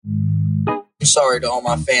I'm sorry to all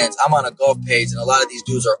my fans. I'm on a golf page, and a lot of these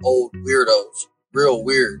dudes are old weirdos. Real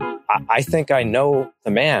weird. I think I know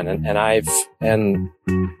the man, and I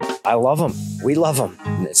love him. We love him.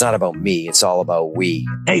 It's not about me. It's all about we.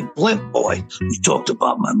 Hey, Blimp boy, you talked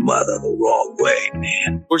about my mother the wrong way,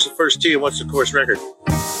 man. Where's the first tee and what's the course record?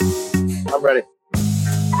 I'm ready.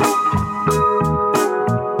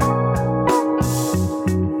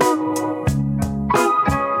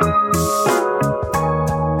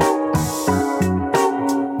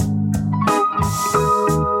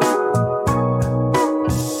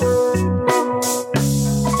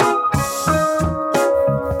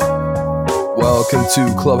 Welcome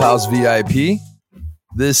to Clubhouse VIP.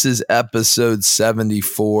 This is episode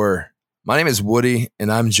 74. My name is Woody,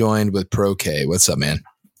 and I'm joined with Pro K. What's up, man?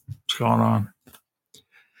 What's going on?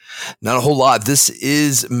 Not a whole lot. This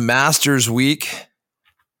is Masters Week.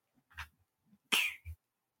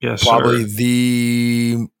 Yes, Probably sir.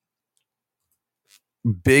 the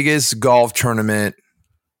biggest golf tournament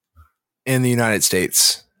in the United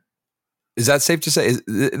States. Is that safe to say?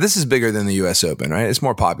 This is bigger than the U.S. Open, right? It's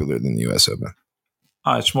more popular than the U.S. Open.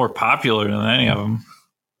 It's more popular than any of them.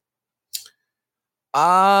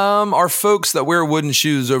 Our folks that wear wooden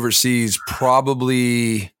shoes overseas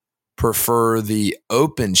probably prefer the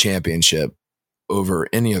Open Championship over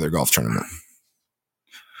any other golf tournament.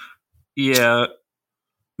 Yeah,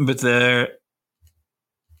 but the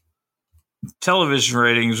television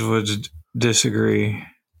ratings would disagree.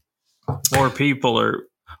 More people are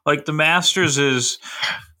like the Masters is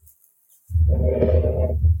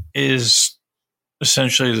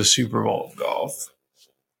essentially the Super Bowl of golf.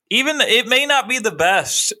 Even it may not be the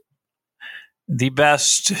best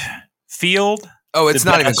field. Oh, it's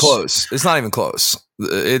not even close. It's not even close.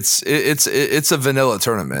 It's a vanilla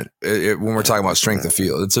tournament. When we're talking about strength of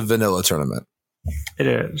field, it's a vanilla tournament. It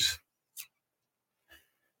is.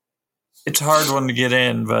 It's a hard one to get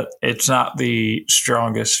in, but it's not the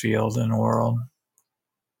strongest field in the world.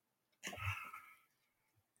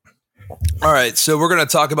 All right, so we're going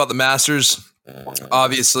to talk about the Masters,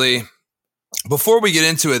 obviously. Before we get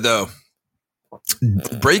into it, though,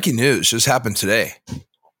 breaking news just happened today.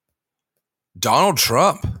 Donald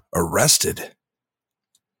Trump arrested.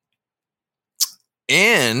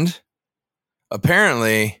 And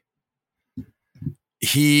apparently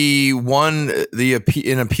he won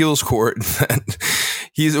in appeals court.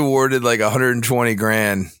 He's awarded like 120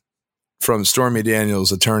 grand from Stormy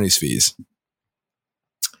Daniels' attorney's fees.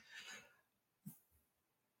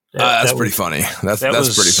 That's pretty funny. That's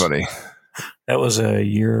pretty funny. That was a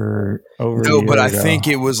year over. No, but I think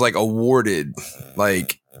it was like awarded.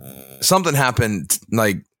 Like something happened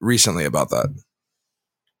like recently about that.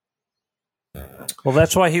 Well,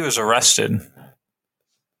 that's why he was arrested.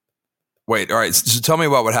 Wait, all right. So tell me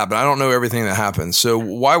about what happened. I don't know everything that happened. So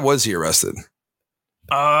why was he arrested?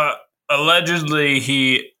 Allegedly,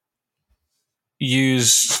 he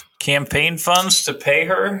used campaign funds to pay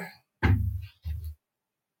her.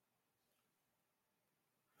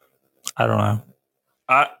 I don't know.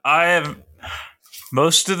 I have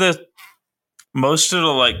most of the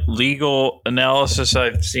like legal analysis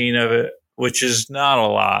I've seen of it, which is not a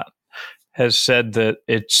lot, has said that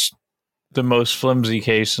it's the most flimsy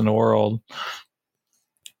case in the world.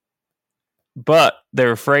 But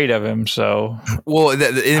they're afraid of him, so. Well,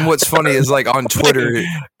 and what's funny is like on Twitter,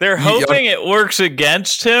 they're hoping it works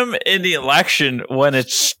against him in the election when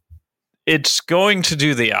it's going to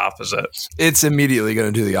do the opposite. It's immediately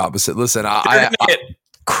going to do the opposite. Listen, I get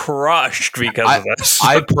crushed because of this.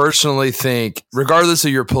 I personally think, regardless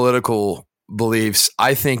of your political beliefs,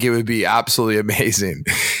 I think it would be absolutely amazing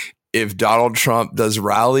if Donald Trump does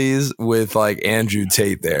rallies with like Andrew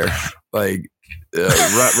Tate there, like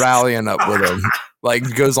rallying up with him. Like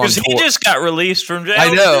goes on tour. He just got released from jail.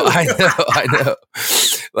 I know.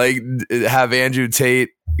 Like have Andrew Tate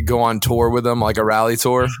go on tour with them, like a rally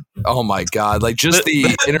tour. Oh my God. Like just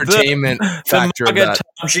the entertainment factor of that.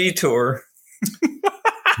 Tom G tour.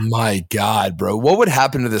 My God, bro. What would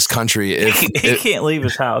happen to this country if he can't leave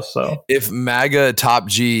his house, so if MAGA Top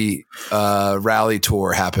G rally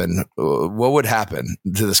tour happened, what would happen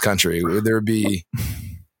to this country? There'd be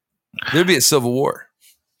a civil war.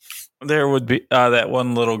 There would be that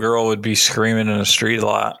one little girl would be screaming in the street a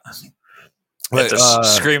lot.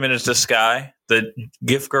 Screaming at the sky. The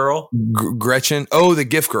gift girl. Gretchen. Oh, the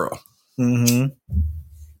gift girl. Mm-hmm.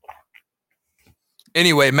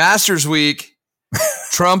 Anyway, Masters Week.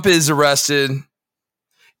 Trump is arrested.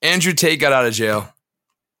 Andrew Tate got out of jail.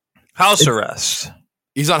 House arrest.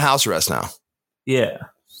 He's on house arrest now. Yeah.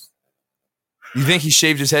 You think he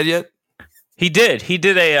shaved his head yet? He did. He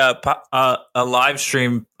did a live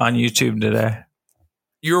stream on YouTube today.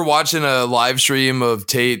 You were watching a live stream of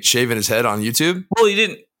Tate shaving his head on YouTube? Well, he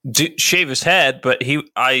didn't shave his head, but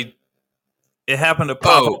it happened to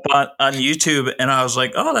pop up on YouTube, and I was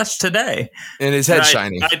like, "Oh, that's today." And his head's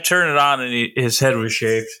shiny. I turned it on, and his head was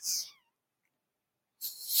shaved.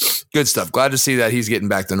 Good stuff. Glad to see that he's getting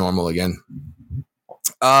back to normal again.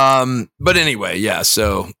 But anyway, yeah.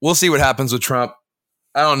 So we'll see what happens with Trump.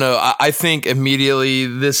 I don't know. I think immediately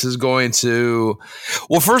this is going to.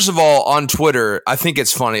 Well, first of all, on Twitter, I think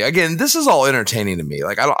it's funny. Again, this is all entertaining to me.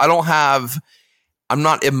 Like I'm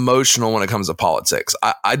not emotional when it comes to politics.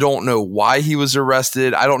 I don't know why he was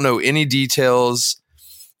arrested. I don't know any details.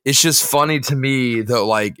 It's just funny to me though.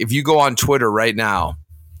 Like if you go on Twitter right now,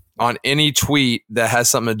 on any tweet that has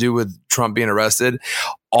something to do with Trump being arrested,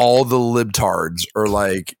 all the libtards are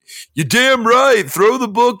like, "You're damn right. Throw the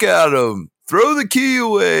book at him. Throw the key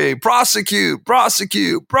away. Prosecute,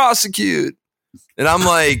 prosecute, prosecute." And I'm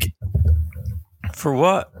like, for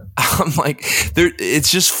what? I'm like,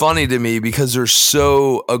 it's just funny to me because they're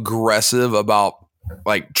so aggressive about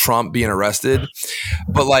like Trump being arrested,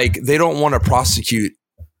 but like they don't want to prosecute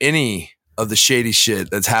any of the shady shit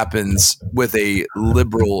that happens with a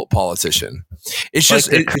liberal politician. It's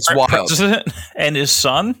just it's wild. President and his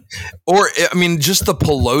son, or I mean, just the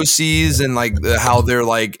Pelosi's and like how they're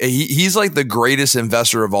like he's like the greatest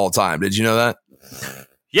investor of all time. Did you know that?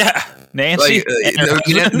 Yeah, Nancy. Like,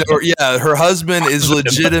 her husband is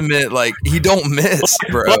legitimate. Like he don't miss,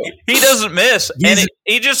 bro. Look, he doesn't miss, and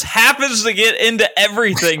he just happens to get into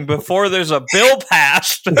everything before there's a bill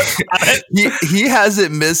passed. he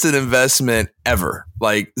hasn't missed an investment ever.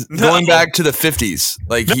 Like going back to the 50s.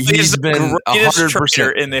 Like he's been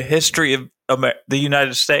 100% in the history of the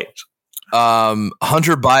United States.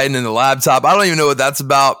 Hunter Biden and the laptop. I don't even know what that's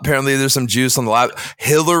about. Apparently there's some juice on the lap.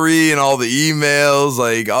 Hillary and all the emails.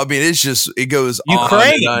 Like, I mean, it goes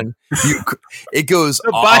Ukraine. on and on. It goes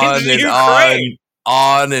on and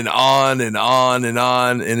on and on and on and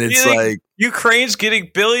on. And it's like Ukraine's getting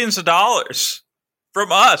billions of dollars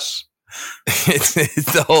from us. It's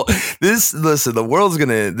the whole the world's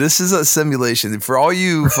this is a simulation. For all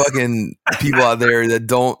you fucking people out there that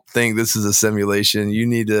don't think this is a simulation, you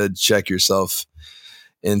need to check yourself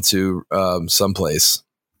into someplace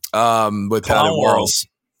with padded walls.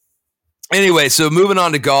 Anyway, so moving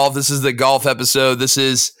on to golf. This is the golf episode. This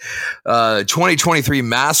is 2023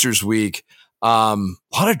 Masters week. A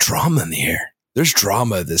lot of drama in the air. There's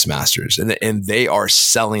drama at this Masters, and they are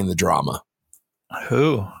selling the drama.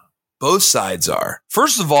 Who? Both sides are.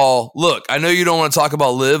 First of all, look, I know you don't want to talk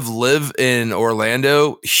about Liv in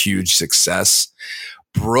Orlando, huge success.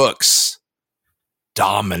 Brooks,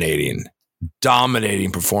 dominating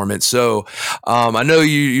performance. So I know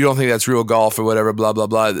you don't think that's real golf or whatever, blah, blah,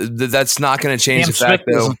 blah. That's not going to change the fact,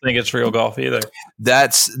 though. Doesn't think it's real golf either.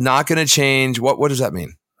 That's not going to change. What does that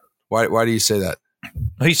mean? Why do you say that?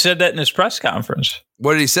 He said that in his press conference.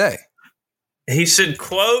 What did he say? He said,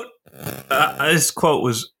 quote, his quote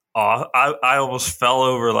was, I almost fell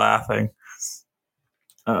over laughing.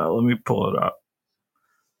 Let me pull it up.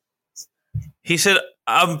 He said,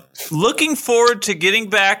 "I'm looking forward to getting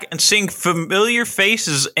back and seeing familiar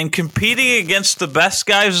faces and competing against the best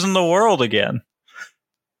guys in the world again."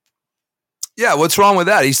 Yeah, what's wrong with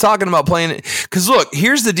that? He's talking about playing it. Because look,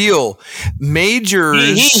 here's the deal.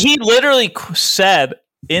 Majors. He literally said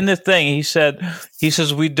in the thing, he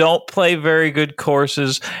says, "We don't play very good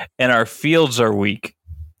courses and our fields are weak.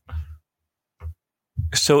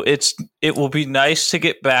 So it will be nice to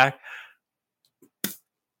get back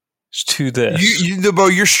to this." Bro,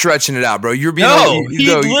 you're stretching it out, bro. You're being he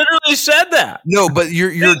literally said that. No, but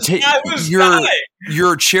you're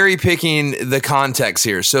cherry picking the context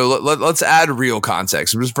here. So let's add real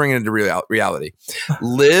context. I'm just bringing it to reality.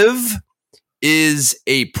 Liv is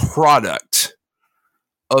a product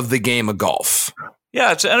of the game of golf.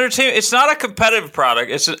 Yeah, it's entertainment. It's not a competitive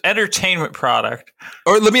product. It's an entertainment product.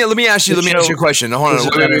 Or let me ask you a question. Hold on.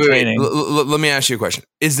 Wait. Let me ask you a question.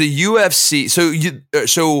 Is the UFC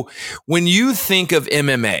so when you think of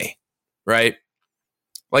MMA, right?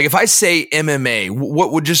 Like if I say MMA,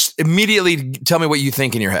 what would just immediately tell me what you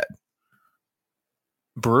think in your head?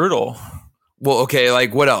 Brutal. Well, okay,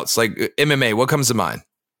 like what else? Like MMA, what comes to mind?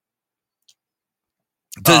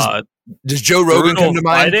 Does Joe Rogan come to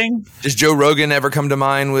mind? Fighting? Does Joe Rogan ever come to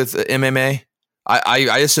mind with MMA?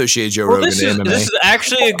 I associate Joe Rogan to MMA. This is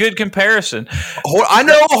actually a good comparison. Hold on.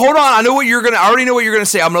 I know what you're gonna. I already know what you're gonna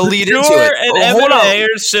say. I'm gonna lead into it. And MMA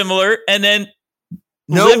are similar, and then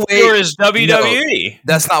is WWE.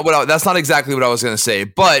 No, that's not exactly what I was gonna say.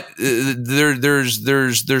 But there's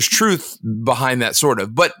truth behind that sort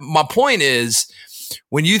of. But my point is,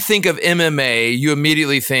 When you think of MMA, you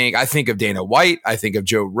immediately I think of Dana White, I think of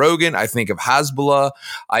Joe Rogan, I think of Hasbulla,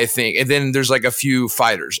 and then there's like a few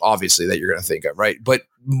fighters, obviously, that you're going to think of, right? But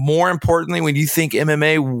more importantly, when you think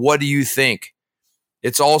MMA, what do you think?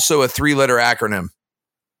 It's also a 3-letter acronym.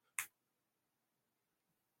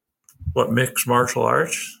 What, mixed martial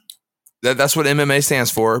arts? That's what MMA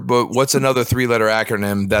stands for, but what's another 3-letter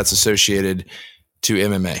acronym that's associated to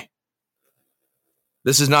MMA?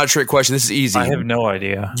 This is not a trick question. This is easy. I have no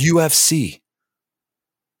idea. UFC.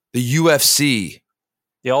 The UFC.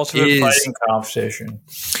 The Ultimate Fighting Competition.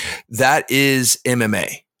 That is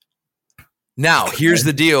MMA. Now, here's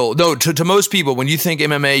the deal. No, to most people, when you think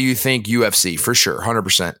MMA, you think UFC for sure,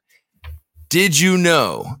 100%. Did you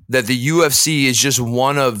know that the UFC is just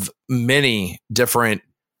one of many different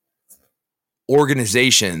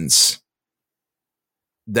organizations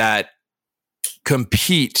that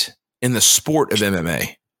compete in the sport of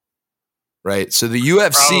MMA? Right? So the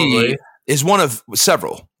UFC is one of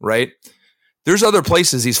several, right? There's other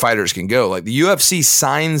places these fighters can go. Like the UFC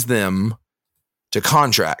signs them to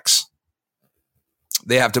contracts.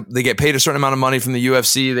 They get paid a certain amount of money from the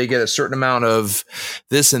UFC. They get a certain amount of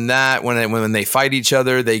this and that. When they fight each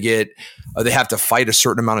other, they have to fight a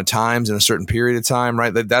certain amount of times in a certain period of time,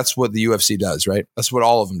 right? That's what the UFC does, right? That's what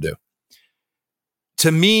all of them do.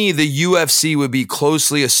 To me, the UFC would be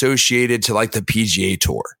closely associated to like the PGA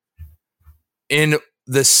Tour, in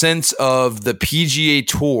the sense of the PGA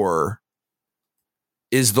Tour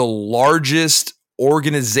is the largest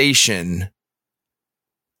organization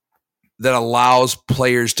that allows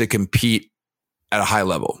players to compete at a high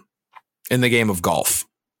level in the game of golf.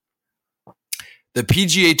 The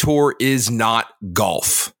PGA Tour is not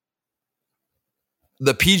golf.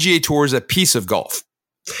 The PGA Tour is a piece of golf.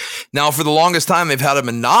 Now, for the longest time, they've had a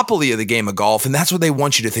monopoly of the game of golf, and that's what they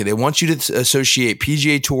want you to think. They want you to associate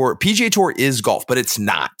PGA Tour. PGA Tour is golf, but it's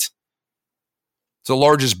not. It's the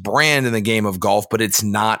largest brand in the game of golf, but it's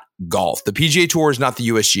not golf. The PGA Tour is not the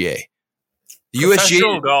USGA. The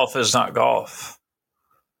Professional golf is not golf.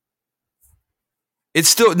 It's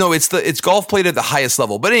still it's golf played at the highest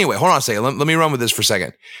level. But anyway, hold on a second. Let me run with this for a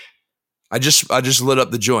second. I just lit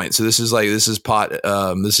up the joint, so this is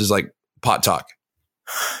pot talk.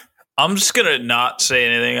 I'm just gonna not say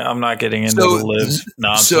anything. I'm not getting into the Liv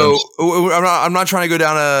nonsense. So I'm not trying to go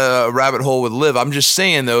down a rabbit hole with Liv. I'm just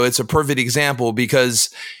saying though, it's a perfect example because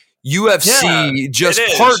UFC just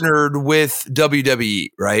partnered with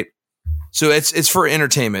WWE, right? So it's for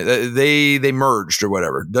entertainment. They merged or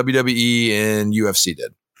whatever. WWE and UFC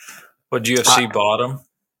did. But UFC bought them?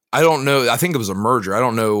 I don't know. I think it was a merger. I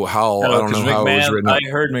don't know how. I don't know how it was written up. I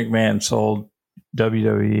heard McMahon sold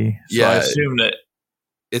WWE. So I assume that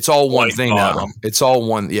it's all one thing now. It's all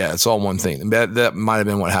one. Yeah, it's all one thing. That might have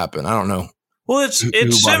been what happened. I don't know. Well,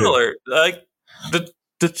 it's similar. Like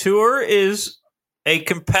the tour is a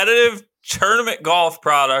competitive tournament golf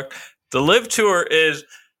product. The Live Tour is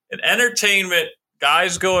an entertainment,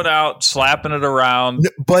 guys going out, slapping it around,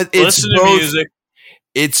 but it's listening to music.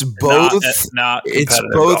 It's both. It's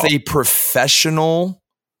both golf. A professional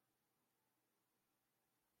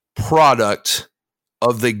product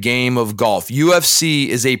of the game of golf. UFC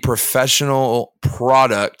is a professional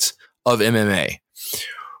product of MMA.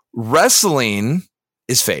 Wrestling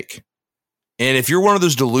is fake. And if you're one of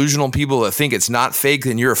those delusional people that think it's not fake,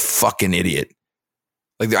 then you're a fucking idiot.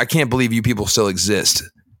 Like, I can't believe you people still exist.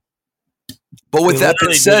 But with that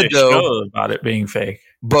being said, though, about it being fake.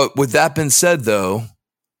 But with that being said, though,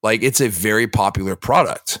 like, it's a very popular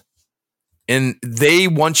product, and they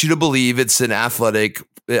want you to believe it's an athletic.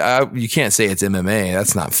 You can't say it's MMA.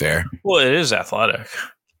 That's not fair. Well, it is athletic.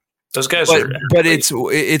 Those guys but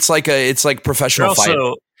it's like professional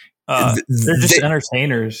fighting. They're just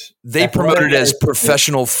entertainers. They promote it as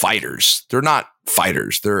professional fighters. They're not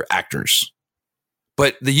fighters. They're actors.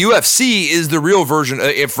 But the UFC is the real version.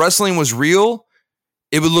 If wrestling was real,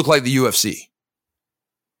 it would look like the UFC.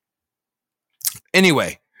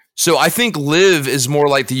 Anyway, so I think Liv is more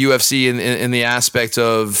like the UFC in the aspect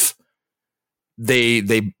of they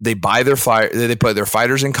buy their they put their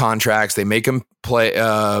fighters in contracts. They make them fight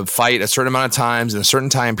a certain amount of times in a certain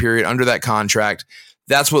time period under that contract.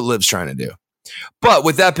 That's what Liv's trying to do. But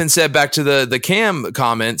with that being said, back to the Cam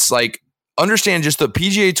comments, like, understand just the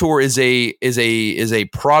PGA Tour is a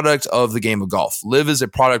product of the game of golf. Liv is a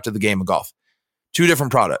product of the game of golf. Two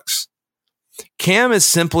different products. Cam is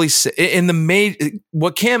simply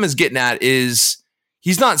what Cam is getting at is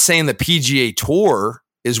he's not saying the PGA Tour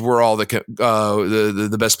is where all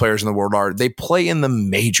the best players in the world are. They play in the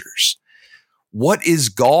majors. What is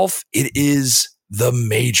golf? It is the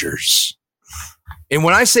majors. And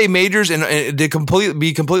when I say majors, and to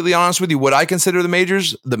be completely honest with you, what I consider the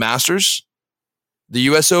majors, the Masters, the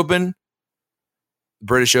U.S. Open,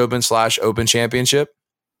 British Open / Open Championship,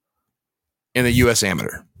 and the U.S.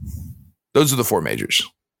 Amateur. Those are the 4 majors.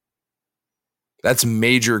 That's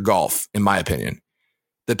major golf, in my opinion.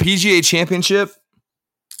 The PGA Championship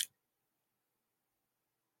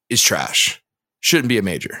is trash. Shouldn't be a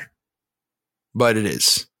major, but it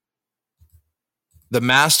is. The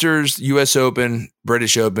Masters, U.S. Open,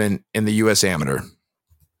 British Open, and the U.S. Amateur,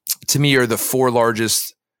 to me, are the 4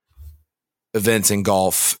 largest events in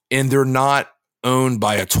golf, and they're not owned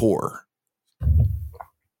by a tour.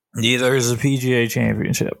 Neither is the PGA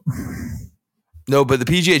Championship. No, but the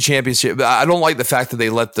PGA Championship, I don't like the fact that they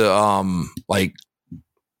let the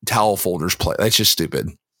towel folders play. That's just stupid.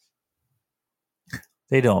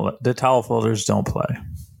 They don't. The towel folders don't play.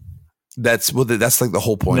 That's like the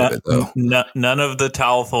whole point of it, though. None of the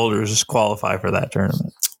towel folders qualify for that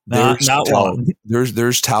tournament. Not one. There's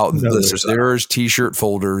t-shirt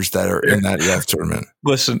folders that are in that EF tournament.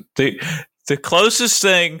 Listen, the closest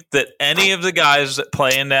thing that any of the guys that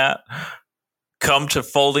play in that come to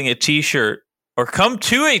folding a t-shirt or come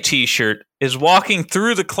to a t-shirt is walking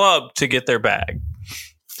through the club to get their bag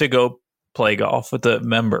to go play golf with the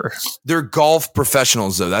member. They're golf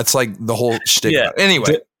professionals, though. That's like the whole shtick. Yeah.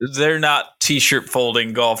 Anyway, they're not t-shirt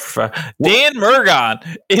folding golf. Dan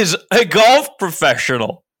Murgon is a golf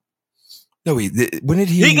professional. No, when did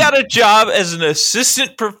he got a job as an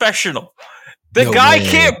assistant professional. The guy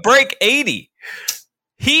can't break 80.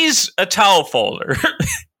 He's a towel folder.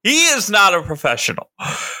 He is not a professional.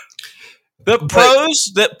 The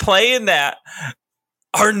pros that play in that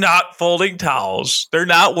are not folding towels. They're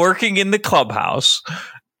not working in the clubhouse.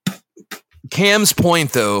 Cam's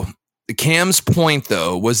point, though,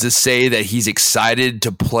 was to say that he's excited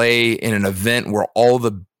to play in an event where all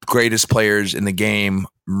the greatest players in the game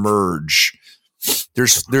merge.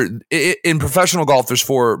 In professional golf, there's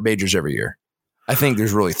 4 majors every year. I think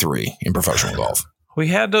there's really 3 in professional golf. We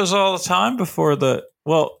had those all the time before to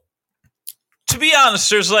be honest,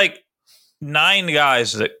 there's like 9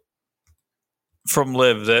 guys that from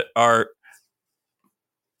LIV that are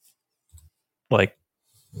like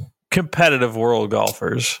competitive world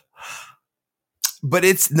golfers. But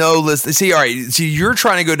it's no, listen, see, all right. See, you're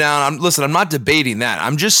trying to go down. I'm not debating that.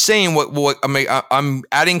 I'm just saying what I'm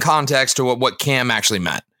adding context to what Cam actually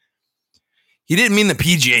meant. He didn't mean the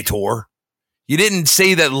PGA Tour. He didn't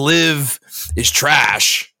say that LIV is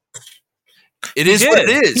trash. It is what it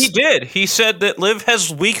is. He did. He said that LIV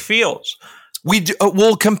has weak fields. We do,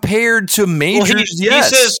 compared to majors,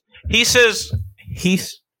 yes. He's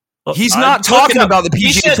not talking about the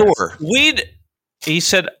PGA Tour. He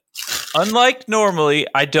said, unlike normally,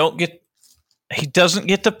 he doesn't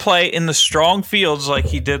get to play in the strong fields like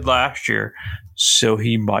he did last year. So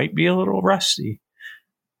he might be a little rusty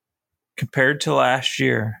compared to last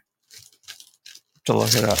year. To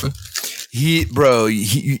look it up.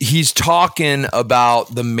 He's talking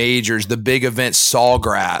about the majors, the big events,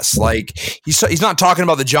 Sawgrass. Like he's not talking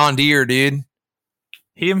about the John Deere, dude.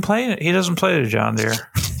 He didn't play it. He doesn't play the John Deere.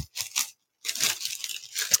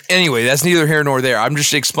 Anyway, that's neither here nor there. I'm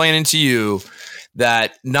just explaining to you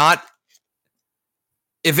that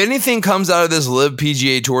if anything comes out of this LIV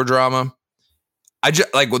PGA Tour drama,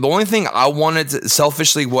 the only thing I wanted to,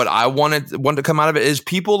 selfishly, what I wanted to come out of it is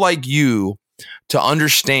people like you to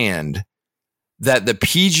understand that the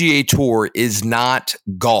PGA Tour is not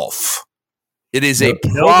golf. It is a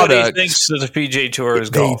product. Nobody thinks that the PGA Tour is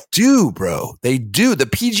golf. They do, bro. They do. The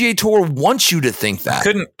PGA Tour wants you to think that. I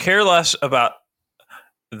couldn't care less about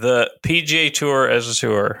the PGA Tour as a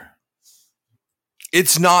tour.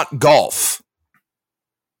 It's not golf.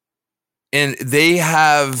 And they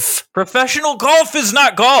have... Professional golf is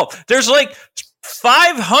not golf. There's like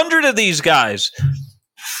 500 of these guys.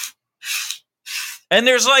 And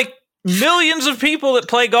there's like millions of people that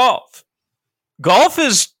play golf. Golf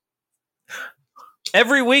is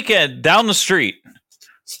every weekend down the street.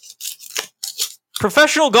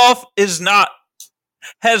 Professional golf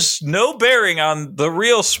has no bearing on the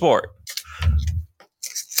real sport.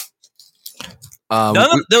 None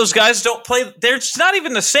of those guys don't play. It's not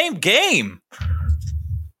even the same game.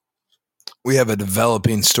 We have a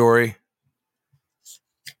developing story.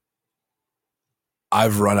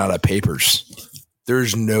 I've run out of papers.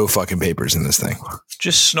 There's no fucking papers in this thing.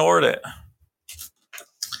 Just snort it.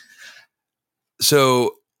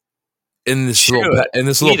 So in this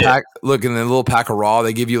little pack, look, in the little pack of Raw,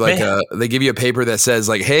 they give you a paper that says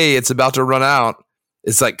like, "Hey, it's about to run out."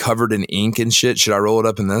 It's like covered in ink and shit. Should I roll it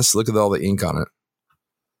up in this? Look at all the ink on it.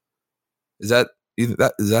 Is that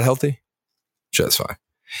healthy? Sure, that's fine.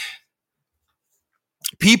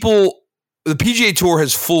 the PGA Tour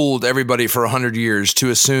has fooled everybody for 100 years to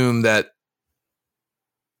assume that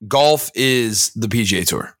golf is the PGA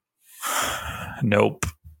Tour. Nope.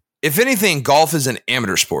 If anything, golf is an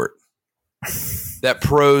amateur sport that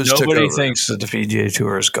pros took over. Nobody thinks that the PGA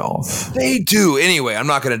Tour is golf. They do. Anyway, I'm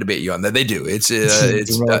not going to debate you on that. They do. I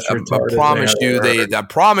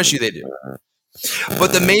promise you they do.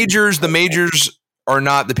 But the majors are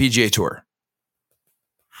not the PGA Tour.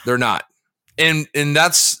 They're not. And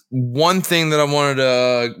that's one thing that I wanted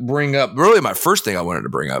to bring up. Really, my first thing I wanted to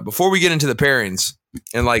bring up before we get into the pairings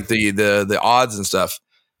and like the odds and stuff.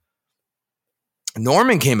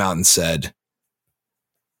 Norman came out and said,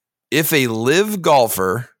 if a live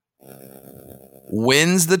golfer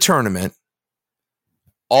wins the tournament,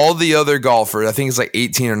 all the other golfers, I think it's like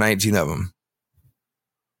 18 or 19 of them,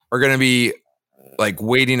 are going to be like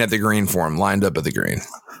waiting at the green for him, lined up at the green.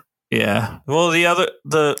 Yeah. Well,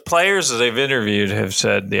 the players that they've interviewed have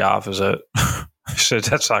said the opposite. Said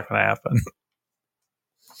that's not going to happen.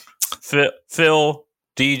 Phil,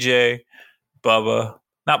 DJ, Bubba.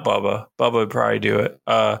 Not Bubba. Bubba would probably do it.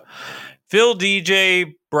 Phil,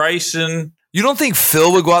 DJ, Bryson. You don't think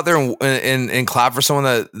Phil would go out there and clap for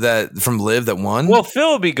someone that from Live that won? Well,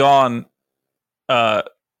 Phil will be gone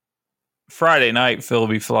Friday night. Phil will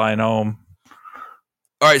be flying home.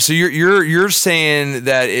 All right, so you're saying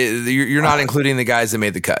that you're not including the guys that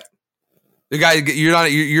made the cut.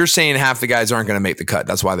 You're saying half the guys aren't going to make the cut.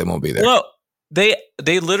 That's why they won't be there. Well, they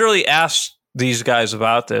literally asked these guys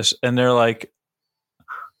about this, and they're like,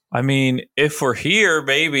 I mean, if we're here,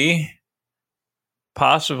 maybe,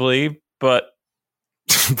 possibly, but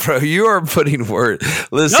bro, you are putting words.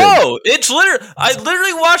 Listen, no, it's literally. I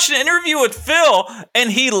literally watched an interview with Phil,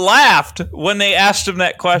 and he laughed when they asked him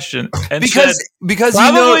that question, and said,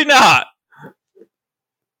 probably not.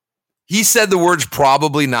 He said the words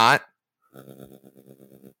 "probably not."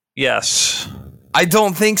 Yes. I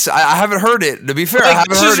don't think so. I haven't heard it. To be fair, I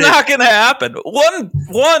haven't heard it. This is not going to happen.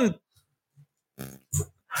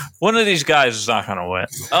 One of these guys is not going to win.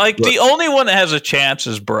 Like, the only one that has a chance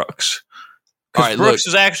is Brooks. Because Brooks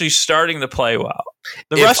is actually starting to play well.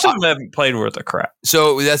 The rest of them haven't played worth a crap.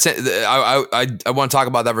 So that's it. I want to talk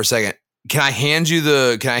about that for a second. Can I hand you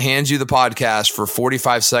the podcast for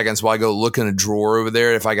 45 seconds while I go look in a drawer over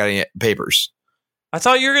there if I got any papers? I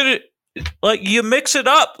thought you were gonna you mix it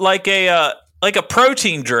up like a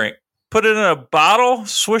protein drink. Put it in a bottle,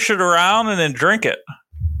 swish it around, and then drink it.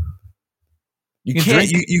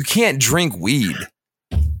 You can't drink weed.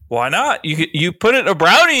 Why not? You put it in a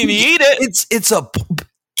brownie and you eat it. It's a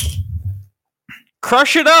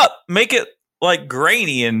crush it up, make it like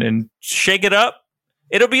grainy and shake it up.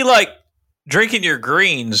 It'll be like drinking your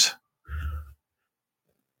greens.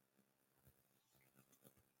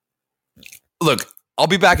 Look, I'll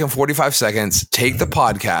be back in 45 seconds. Take the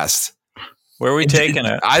podcast. Where are we taking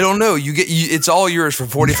it? I don't know. It's all yours for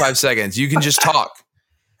 45 seconds. You can just talk.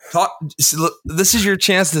 This is your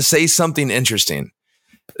chance to say something interesting.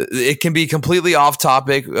 It can be completely off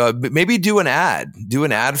topic. Maybe do an ad. Do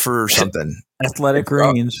an ad for something. Athletic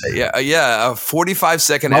Greens. Yeah. A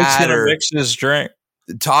 45-second Mike's ad. Gonna mix his drink.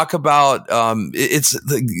 Talk about it's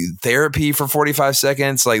the therapy for 45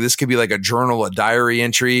 seconds. Like this could be like a journal, a diary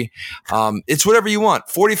entry. It's whatever you want.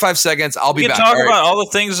 45 seconds. I'll be back. You can talk about all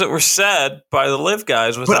the things that were said by the Live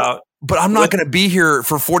guys without. But I'm not going to be here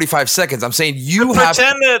for 45 seconds. I'm saying you have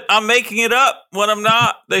pretend that I'm making it up when I'm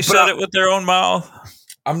not. They said it with their own mouth.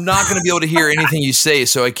 I'm not going to be able to hear anything you say,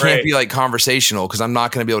 so it can't be like conversational because I'm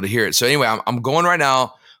not going to be able to hear it. So anyway, I'm going right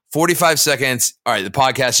now. 45 seconds. All right, the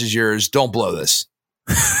podcast is yours. Don't blow this.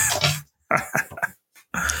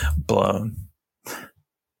 Blown.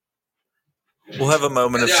 We'll have a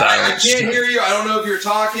moment of silence. I can't hear you. I don't know if you're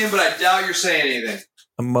talking, but I doubt you're saying anything.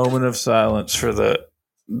 A moment of silence for the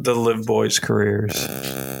Live Boys' careers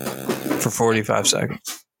for 45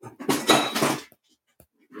 seconds.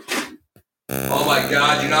 Oh my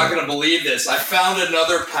God, you're not going to believe this. I found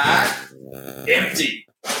another pack empty.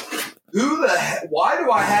 Who the heck? Why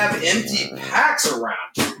do I have empty packs around?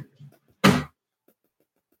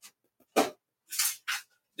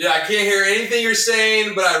 Yeah, I can't hear anything you're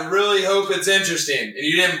saying, but I really hope it's interesting and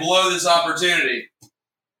you didn't blow this opportunity.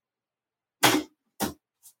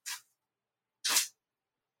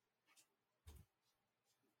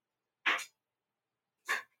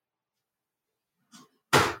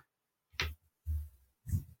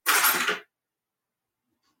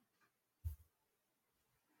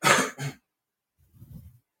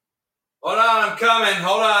 Hold on, I'm coming.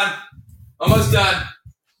 Hold on. Almost done.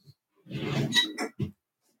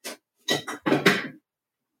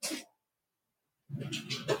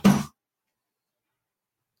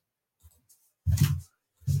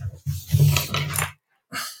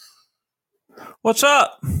 What's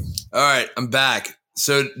up? All right, I'm back.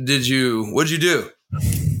 So what'd you do?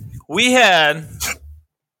 We had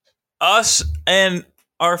us and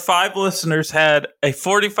our 5 listeners had a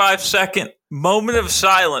 45-second moment of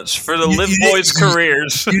silence for the Live Boys'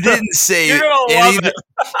 careers. You didn't say You're gonna love anything.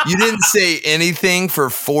 You didn't say anything for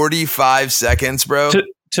 45 seconds, bro.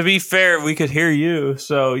 To be fair, we could hear you,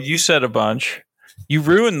 so you said a bunch. You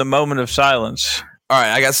ruined the moment of silence. All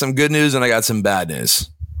right, I got some good news and I got some bad news.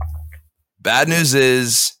 Bad news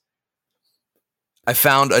is I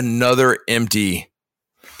found another empty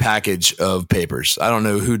package of papers. I don't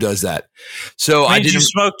know who does that. So I didn't you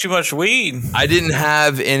smoke too much weed. I didn't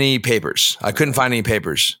have any papers. I couldn't find any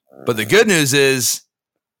papers. But the good news is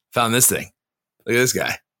found this thing. Look at this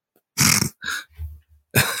guy.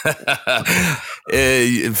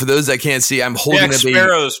 For those that can't see, I'm holding Jack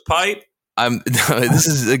Sparrow's pipe. This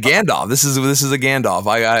is a Gandalf. This is a Gandalf.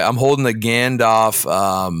 I'm holding a Gandalf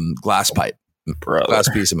glass pipe, glass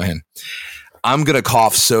piece in my hand. I'm gonna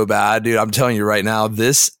cough so bad, dude. I'm telling you right now.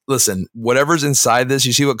 Listen, whatever's inside this,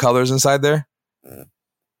 you see what color's inside there?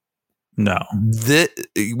 No.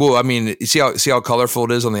 Well, I mean, you see how colorful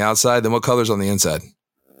it is on the outside. Then what color's on the inside?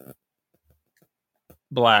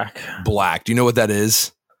 Black. Black. Do you know what that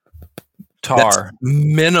is? Tar. That's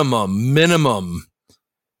minimum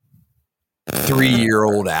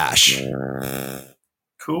 3-year-old ash.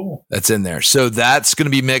 Cool. That's in there. So that's going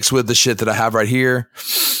to be mixed with the shit that I have right here.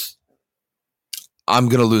 I'm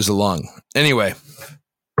going to lose a lung. Anyway.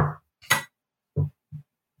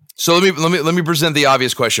 So let me present the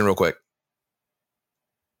obvious question real quick.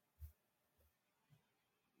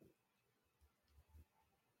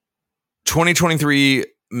 '23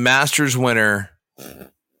 Masters winner.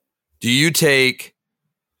 Do you take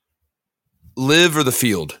Live or the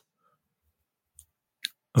field?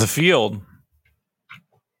 The field.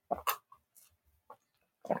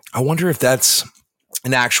 I wonder if that's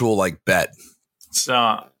an actual like bet. It's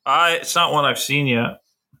not one I've seen yet.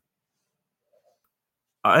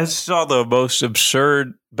 I saw the most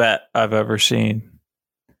absurd bet I've ever seen.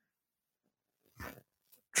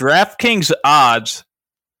 DraftKings odds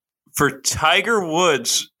for Tiger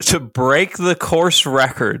Woods to break the course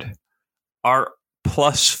record are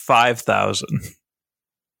plus 5,000.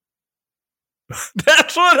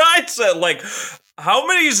 That's what I said. Like, how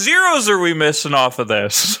many zeros are we missing off of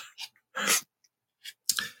this?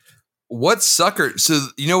 What sucker? So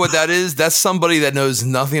you know what that is? That's somebody that knows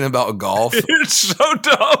nothing about golf. It's so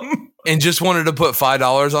dumb. And just wanted to put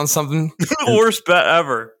 $5 on something. Worst bet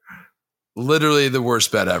ever. Literally the worst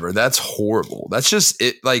bet ever. That's horrible. That's just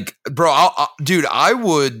it. Like, bro, dude, I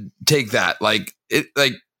would take that. Like,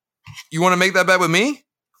 you want to make that bet with me?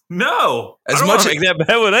 No, I don't want to make that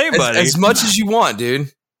bet with anybody. As much as you want,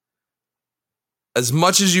 dude. As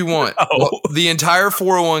much as you want. No. Well, the entire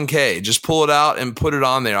 401k, just pull it out and put it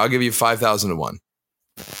on there. I'll give you 5,000 to 1.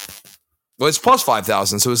 Well, it's plus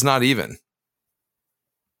 5,000, so it's not even.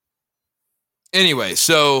 Anyway,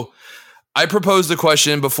 so I proposed the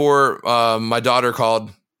question before my daughter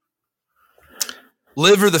called.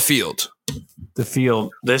 Live or the field? The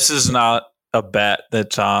field. This is not a bet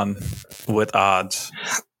that's on with odds.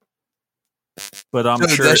 But I'm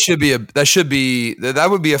sure that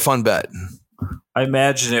would be a fun bet. I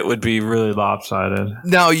imagine it would be really lopsided.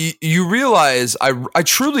 Now you realize I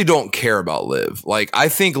truly don't care about Live. Like I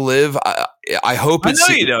think Live. I hope I know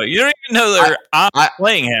you don't. You don't even know they're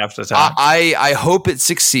playing half the time. I hope it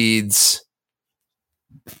succeeds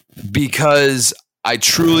because I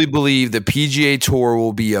truly believe the PGA Tour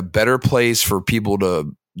will be a better place for people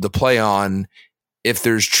to play on if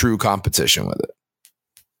there's true competition with it.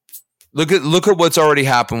 Look at what's already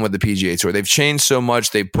happened with the PGA Tour. They've changed so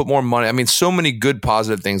much. They've put more money. I mean, so many good,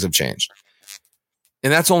 positive things have changed.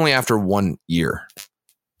 And that's only after 1 year.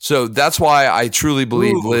 So that's why I truly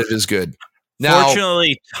believe Live is good. Now,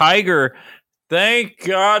 fortunately, Tiger, thank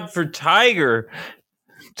God for Tiger,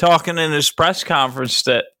 talking in his press conference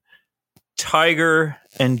that Tiger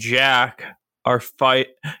and Jack are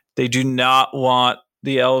they do not want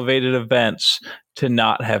the elevated events to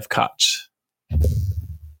not have cuts.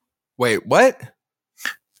 Wait, what?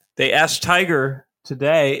 They asked Tiger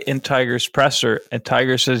today in Tiger's presser, and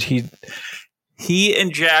Tiger says he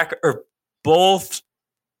and Jack are both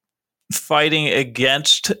fighting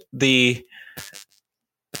against the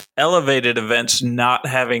elevated events not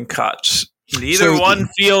having cuts. Neither one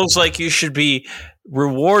feels like you should be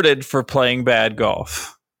rewarded for playing bad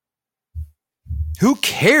golf. Who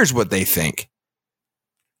cares what they think?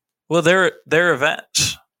 Well, they're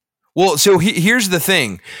events. Well, so here's the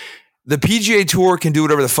thing. The PGA Tour can do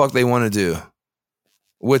whatever the fuck they want to do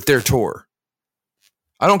with their tour.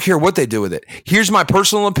 I don't care what they do with it. Here's my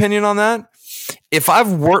personal opinion on that. if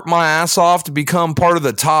I've worked my ass off to become part of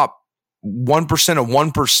the top 1% of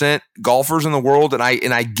 1% golfers in the world, and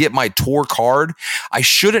I get my tour card, I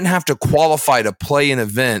shouldn't have to qualify to play in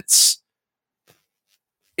events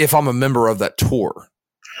if I'm a member of that tour.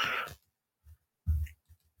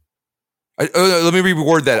 Let me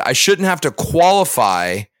reword that. I shouldn't have to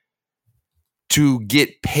qualify to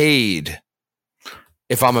get paid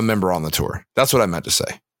if I'm a member on the tour. That's what I meant to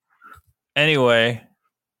say. Anyway,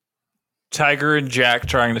 Tiger and Jack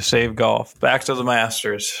trying to save golf. Back to the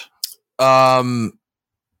Masters.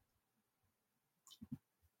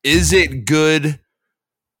 Is it good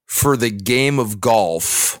for the game of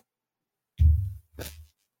golf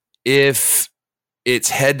if it's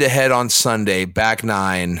head-to-head on Sunday, back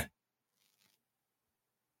nine,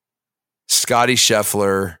 Scotty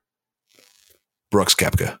Scheffler, Brooks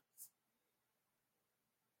Koepka?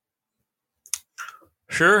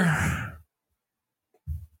 Sure.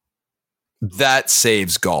 That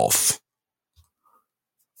saves golf.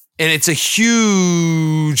 And it's a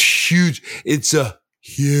huge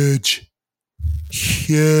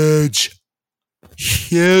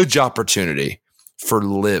opportunity for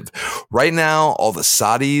LIV. Right now, all the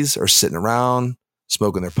Saudis are sitting around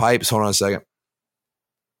smoking their pipes. Hold on a second.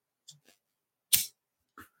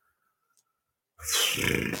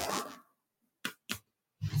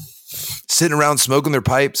 Sitting around smoking their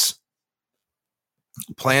pipes,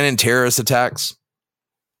 planning terrorist attacks.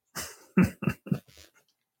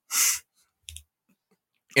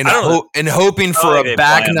 And hoping for a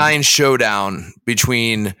back nine showdown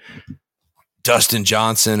between Dustin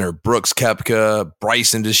Johnson or Brooks Koepka,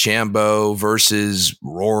 Bryson DeChambeau versus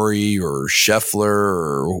Rory or Scheffler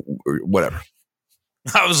or whatever.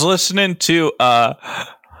 I was listening to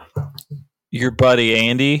your buddy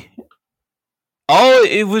Andy. Oh,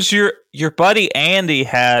 it was your buddy Andy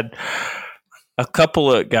had a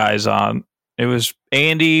couple of guys on. It was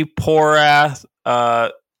Andy Porath,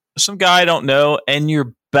 some guy I don't know, and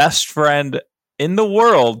your best friend in the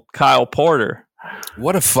world, Kyle Porter.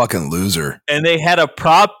 What a fucking loser. And they had a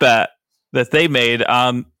prop bet that they made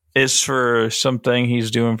is for something he's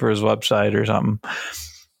doing for his website or something.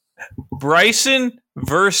 Bryson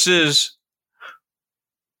versus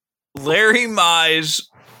Larry Mize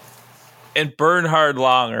and Bernhard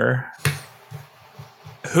Langer.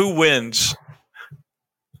 Who wins?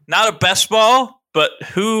 Not a best ball, but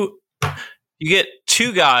who... You get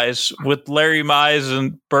two guys with Larry Mize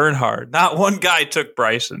and Bernhard. Not one guy took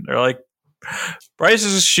Bryson. They're like,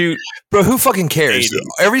 Bryson's shoot. Bro, who fucking cares? 80.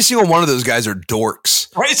 Every single one of those guys are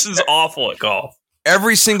dorks. Bryson's awful at golf.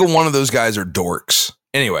 Every single one of those guys are dorks.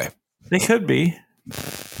 Anyway. They could be.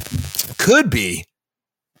 Could be.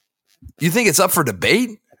 You think it's up for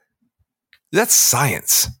debate? That's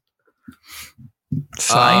science.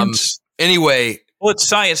 Science? Anyway. Well, it's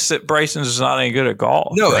science that Bryson's not any good at golf.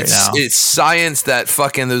 No, right it's science that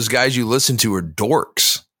fucking those guys you listen to are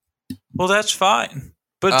dorks. Well, that's fine.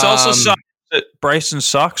 But it's also science that Bryson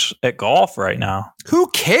sucks at golf right now. Who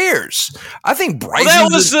cares? I think Bryson. Well,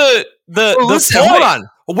 that was the listen, hold on.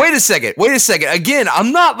 Wait a second. Again,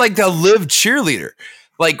 I'm not like the LIV cheerleader.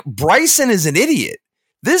 Like, Bryson is an idiot.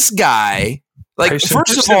 This guy, like, Bryson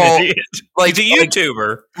first of all, like, he's a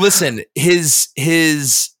YouTuber. Listen, his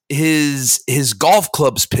golf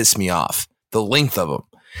clubs piss me off. The length of them.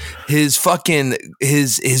 His fucking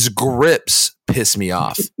his grips piss me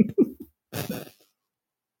off.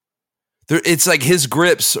 It's like his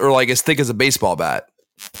grips are like as thick as a baseball bat.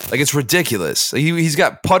 Like, it's ridiculous. He's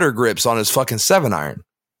got putter grips on his fucking 7-iron.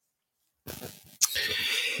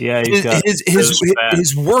 Yeah, he's got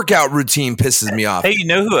his workout routine pisses me off. Hey, you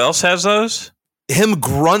know who else has those? Him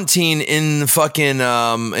grunting in fucking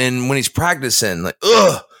and when he's practicing, like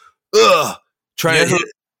trying to hit.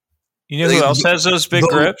 You know who else has those big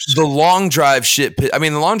grips? The long drive shit. I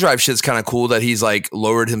mean, the long drive shit's kind of cool that he's like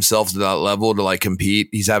lowered himself to that level to like compete.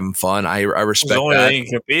 He's having fun. I respect the only that. thing you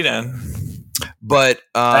can compete in. But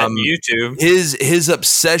YouTube, his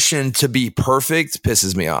obsession to be perfect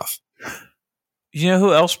pisses me off. You know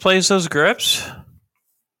who else plays those grips?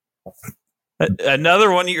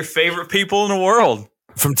 Another one of your favorite people in the world.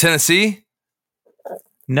 From Tennessee?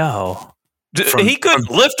 No. He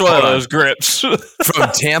couldn't lift one of those grips.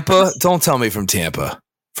 From Tampa? Don't tell me from Tampa.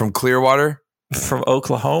 From Clearwater? From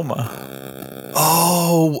Oklahoma.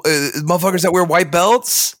 Oh, motherfuckers that wear white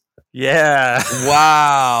belts? Yeah.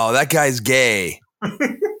 Wow, that guy's gay.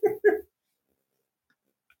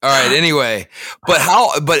 All right, anyway. But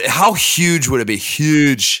how huge would it be?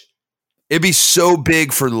 Huge. It'd be so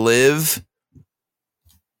big for LIV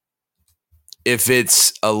if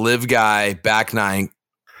it's a LIV guy, back nine,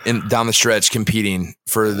 down the stretch competing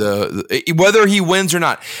for whether he wins or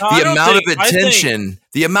not. The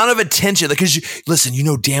amount of attention, because listen, you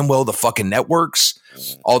know damn well the fucking networks,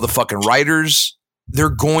 all the fucking writers, they're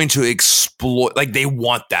going to exploit. Like they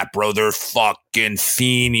want that, bro. They're fucking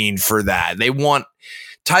fiending for that. They want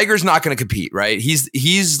Tiger's not going to compete, right?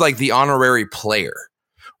 He's like the honorary player,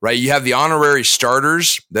 right? You have the honorary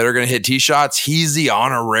starters that are going to hit tee shots. He's the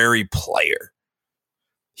honorary player.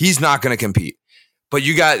 He's not going to compete. But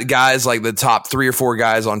you got guys like the top 3 or 4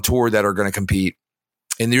 guys on tour that are going to compete.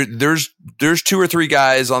 And there's 2 or 3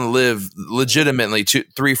 guys on LIV, legitimately 2,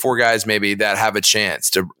 3, 4 guys maybe that have a chance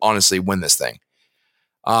to honestly win this thing.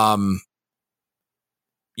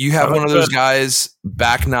 You have one of those guys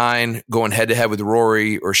back 9 going head to head with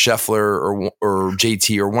Rory or Scheffler or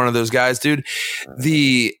JT or one of those guys, dude.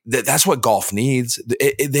 That's what golf needs.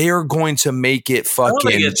 They are going to make it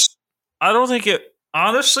fucking. I don't think it.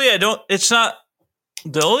 Honestly, I don't. It's not.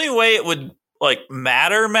 The only way it would like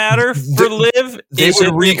matter for LIV is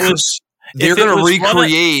they're going to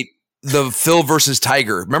recreate the Phil versus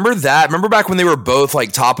Tiger. Remember that? Remember back when they were both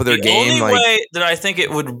like top of their game? The only way that I think it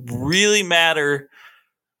would really matter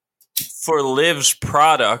for LIV's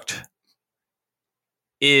product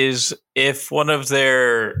is if one of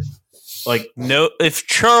their if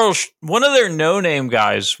one of their no-name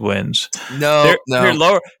guys wins. No. They're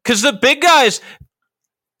lower because the big guys.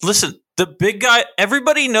 Listen, the big guy,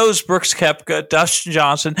 everybody knows Brooks Koepka, Dustin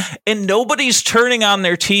Johnson, and nobody's turning on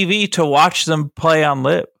their TV to watch them play on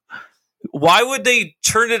LIV. Why would they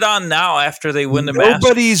turn it on now after they win the Masters?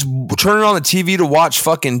 Nobody's turning on the TV to watch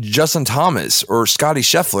fucking Justin Thomas or Scotty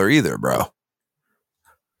Scheffler either, bro.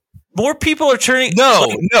 More people are turning. No.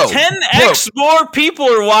 10x more people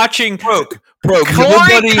are watching. Bro,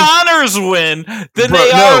 Corey Connors win than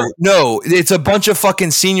they are. No, it's a bunch of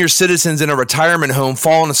fucking senior citizens in a retirement home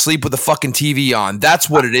falling asleep with the fucking TV on. That's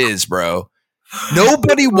what it is, bro.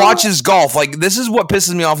 Nobody watches golf. Like, this is what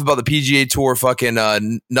pisses me off about the PGA Tour fucking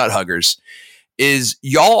nut huggers is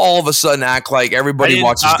y'all all of a sudden act like everybody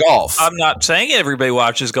watches golf. I'm not saying everybody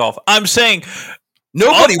watches golf. I'm saying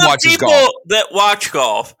nobody watches golf. People that watch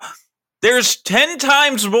golf, there's 10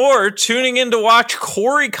 times more tuning in to watch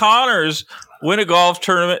Corey Connors win a golf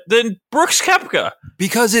tournament than Brooks Koepka.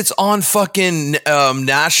 Because it's on fucking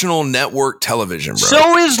national network television, bro.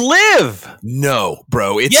 So is LIV. No,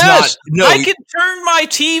 bro. It's not. No. I can turn my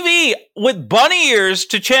TV with bunny ears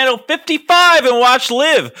to channel 55 and watch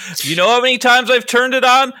LIV. You know how many times I've turned it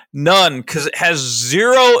on? None, because it has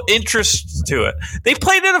zero interest to it. They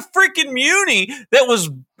played at a freaking Muni that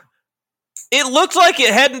was... It looked like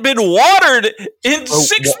it hadn't been watered in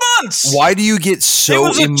 6 months. Why do you get so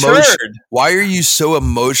emotional? Why are you so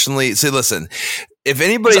emotionally? Say, listen, if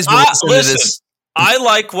anybody's been listening to this, I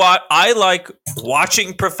like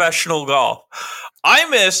watching professional golf. I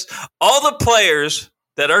miss all the players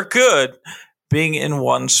that are good being in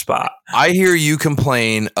one spot. I hear you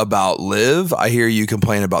complain about LIV. I hear you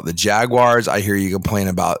complain about the Jaguars. I hear you complain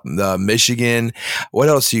about the Michigan. What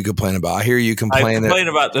else do you complain about? I hear you complain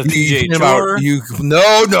about the PGA Tour.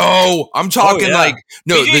 No. I'm talking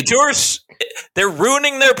PGA Tours. They're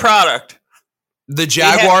ruining their product. The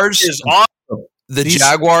Jaguars is awesome. The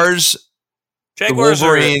Jaguars, the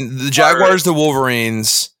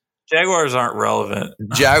Wolverines. Jaguars aren't relevant.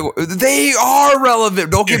 They are relevant.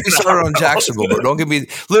 Don't get me started on Jacksonville, bro. Don't get me.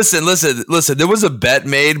 Listen. There was a bet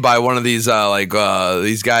made by one of these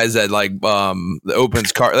these guys that the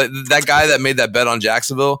opens car. That guy that made that bet on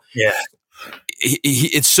Jacksonville. Yeah,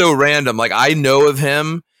 it's so random. Like, I know of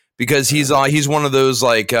him because he's one of those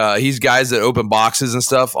he's guys that open boxes and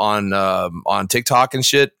stuff on TikTok and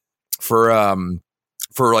shit for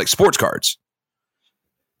like sports cards.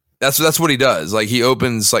 That's what he does. Like, he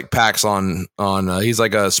opens like packs on he's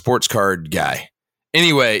like a sports card guy.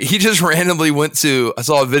 Anyway, he just randomly I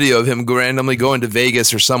saw a video of him randomly going to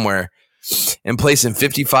Vegas or somewhere and placing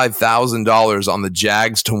 $55,000 on the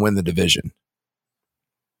Jags to win the division.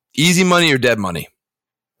 Easy money or dead money?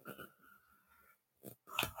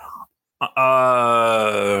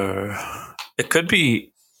 It could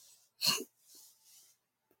be.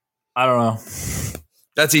 I don't know.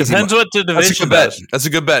 That's easy. Depends what the division does. That's a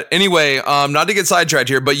good bet. Anyway, not to get sidetracked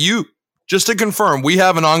here, but just to confirm, we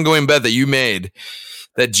have an ongoing bet that you made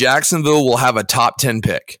that Jacksonville will have a top 10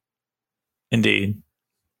 pick. Indeed.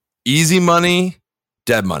 Easy money,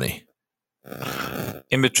 dead money.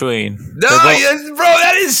 In between. No, bro,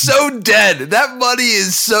 that is so dead. That money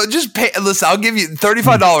is so. Just pay. Listen, I'll give you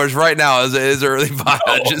 $35 right now as early buy.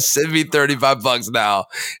 Just send me $35 now,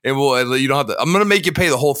 and you don't have to. I'm gonna make you pay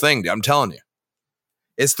the whole thing, dude. I'm telling you.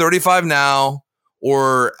 It's $35 now,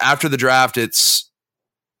 or after the draft, it's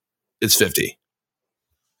 $50.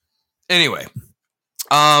 Anyway,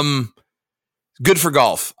 good for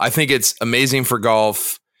golf. I think it's amazing for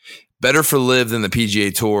golf. Better for LIV than the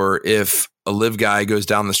PGA Tour if a LIV guy goes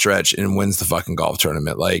down the stretch and wins the fucking golf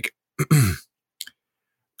tournament. Like,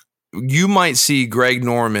 you might see Greg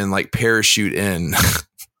Norman like parachute in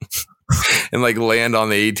and like land on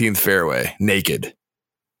the 18th fairway naked.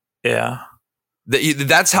 Yeah.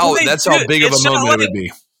 That's how big of a moment it would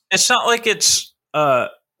be. It's not like it's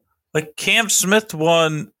like Cam Smith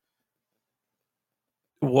won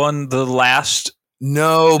the last.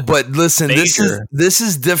 No, but listen, major. this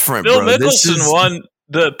is different. Phil bro. Mickelson won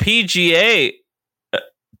the PGA.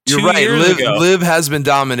 You're right. LIV has been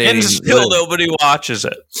dominating, and still nobody watches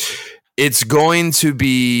it. It's going to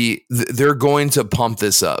be. They're going to pump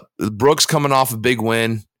this up. Brooks coming off a big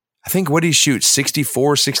win. I think, what did he shoot?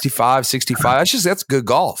 64, 65, 65. That's good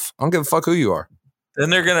golf. I don't give a fuck who you are.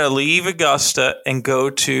 Then they're going to leave Augusta and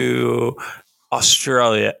go to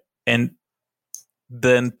Australia and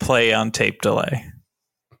then play on tape delay.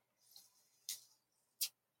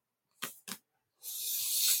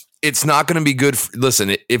 It's not going to be good.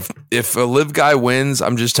 Listen, if a LIV guy wins,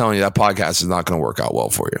 I'm just telling you that podcast is not going to work out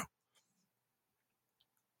well for you.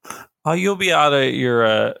 Oh, you'll be out of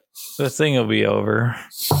your the thing will be over.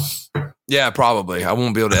 Yeah, probably. I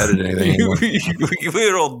won't be able to edit anything anymore.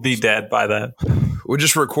 It'll be dead by then. We'll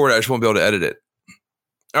just record it. I just won't be able to edit it.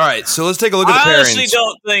 All right, so let's take a look at the pairings. I honestly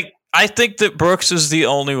don't think. I think that Brooks is the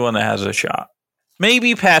only one that has a shot.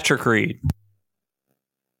 Maybe Patrick Reed.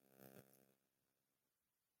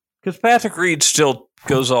 Because Patrick Reed still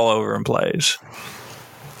goes all over and plays.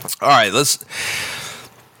 All right, let's...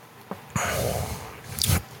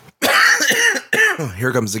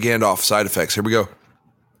 Here comes the Gandalf side effects. Here we go.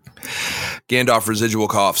 Gandalf residual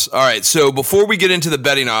coughs. All right, so before we get into the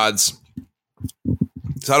betting odds,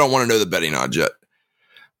 because I don't want to know the betting odds yet,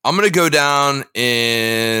 I'm going to go down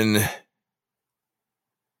and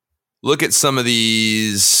look at some of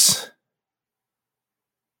these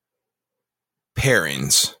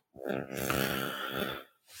pairings.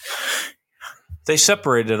 They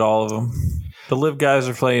separated all of them. The LIV guys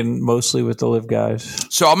are playing mostly with the LIV guys.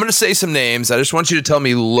 So I'm going to say some names. I just want you to tell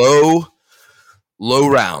me low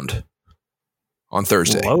round on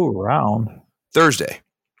Thursday. Low round? Thursday.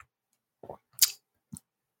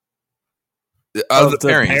 Of the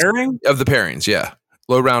pairing? Of the pairings, yeah.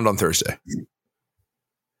 Low round on Thursday.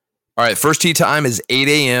 All right, first tee time is 8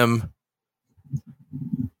 a.m.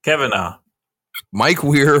 Kevin Na. Mike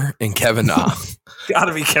Weir and Kevin Na.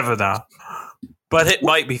 Gotta be Kevin Na. But it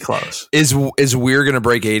might be close. Is Weir going to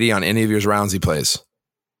break 80 on any of his rounds he plays?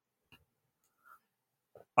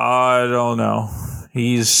 I don't know.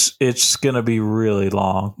 It's going to be really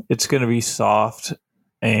long. It's going to be soft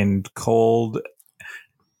and cold,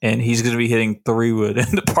 and he's going to be hitting 3-wood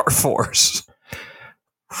into par 4s.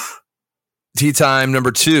 Tee time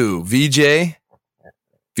number 2, VJ.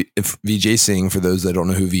 VJ Singh, for those that don't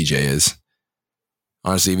know who VJ is.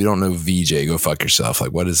 Honestly, if you don't know VJ, go fuck yourself.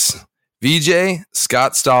 Like, what is... VJ,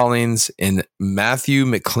 Scott Stallings, and Matthew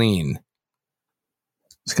McLean.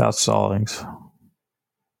 Scott Stallings.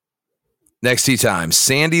 Next tee time,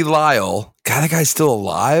 Sandy Lyle. God, that guy's still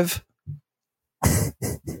alive?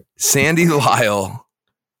 Sandy Lyle,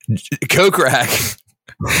 Kokrak,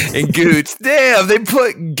 and Gooch. Damn, they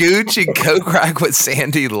put Gooch and Kokrak with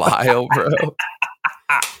Sandy Lyle, bro.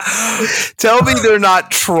 Tell me they're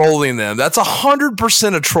not trolling them. That's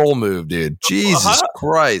 100% a troll move, dude. Jesus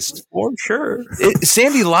Christ. For sure.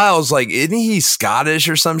 Sandy Lyle's like, isn't he Scottish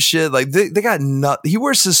or some shit? Like they got he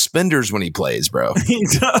wears suspenders when he plays, bro. He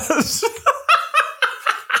does.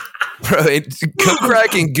 Bro,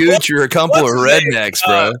 Kokrak and Gooch are a couple of rednecks,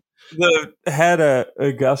 bro. Had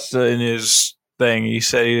Augusta in his thing. He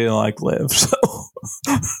said he didn't like LIV, so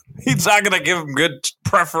he's not going to give him good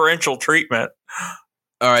preferential treatment.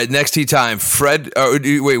 All right, next tee time. Fred. Oh,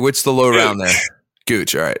 wait, what's the low round there?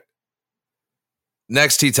 Gooch. All right.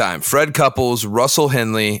 Next tee time. Fred Couples, Russell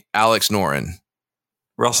Henley, Alex Noren.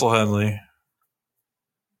 Russell Henley.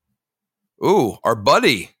 Ooh, our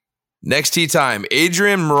buddy. Next tee time.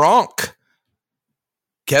 Adrian Meronk,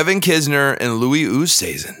 Kevin Kisner, and Louis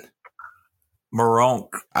Oosthuizen. Meronk.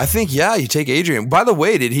 I think, yeah, you take Adrian. By the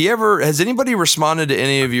way, has anybody responded to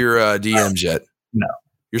any of your DMs yet? No.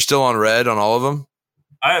 You're still on red on all of them?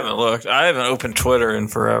 I haven't looked. I haven't opened Twitter in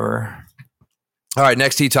forever. All right,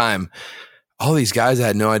 next tee time. All these guys I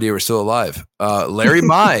had no idea were still alive. Larry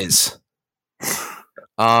Mize.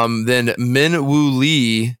 Then Min Woo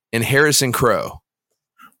Lee and Harrison Crow.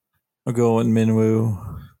 I'll go with Min Woo.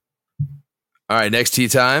 All right, next tee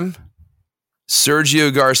time.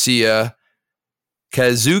 Sergio Garcia,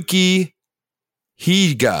 Kazuki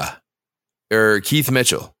Higa, or Keith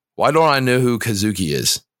Mitchell. Why don't I know who Kazuki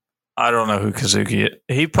is? I don't know who Kazuki is.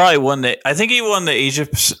 He probably won I think he won the Asia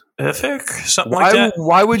Pacific, something like that.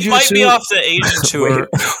 Why would He you might assume? be off the Asian tour.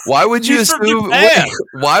 Why would you He's from assume? Japan.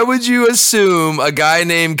 Why would you assume a guy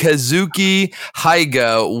named Kazuki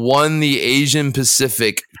Haiga won the Asian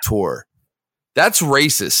Pacific tour? That's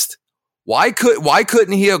racist. Why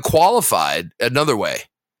couldn't he have qualified another way?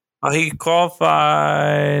 He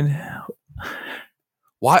qualified.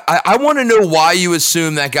 Why? I want to know why you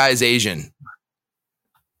assume that guy's Asian.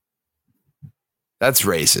 That's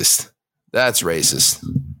racist. That's racist.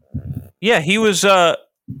 Yeah, he was. No,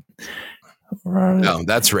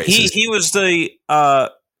 that's racist. He was the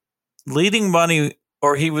leading money,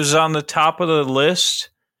 or he was on the top of the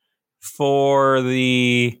list for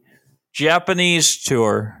the Japanese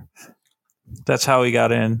tour. That's how he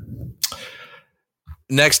got in.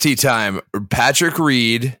 Next tee time: Patrick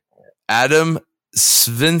Reed, Adam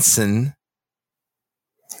Svensson,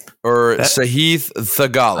 or Sahith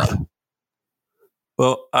Thagala.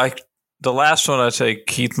 Well, the last one I'd say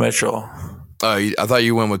Keith Mitchell. Oh, I thought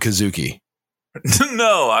you went with Kazuki.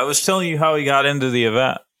 No, I was telling you how he got into the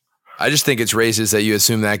event. I just think it's racist that you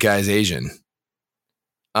assume that guy's Asian.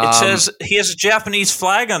 It says he has a Japanese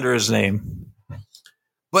flag under his name.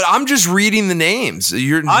 But I'm just reading the names.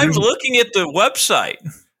 I'm looking at the website.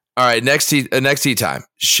 All right, next tee time.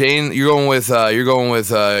 Shane, you're going with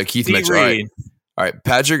Keith Mitchell. Reed. All right,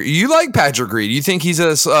 Patrick. You like Patrick Reed? You think he's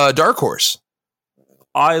a dark horse?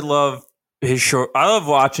 I love his short. I love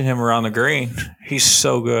watching him around the green. He's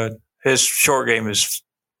so good. His short game is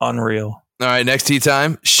unreal. All right, next tee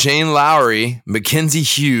time. Shane Lowry, Mackenzie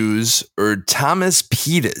Hughes, or Thomas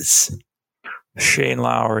Peters. Shane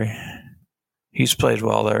Lowry. He's played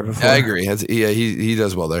well there before. I agree. He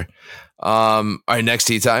does well there. All right, next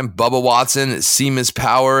tee time. Bubba Watson, Seamus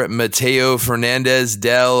Power, Mateo Fernandez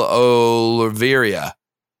del Oliveira.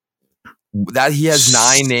 That he has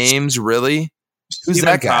 9 names, really? Who's Seamus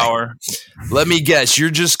that guy? Power. Let me guess. You're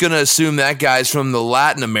just gonna assume that guy's from the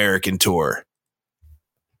Latin American tour.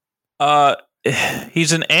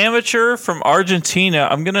 He's an amateur from Argentina.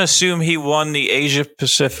 I'm gonna assume he won the Asia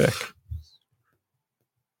Pacific.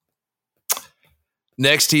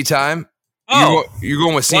 Next tee time. Oh, you're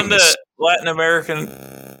going with won Seamus. the Latin American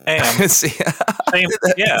AM. See, Same,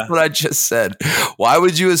 yeah. That's what I just said. Why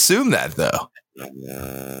would you assume that though?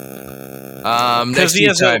 Next he tee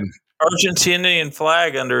has time. an Argentinian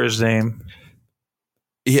flag under his name.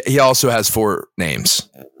 He also has 4 names.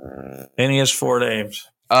 And he has 4 names.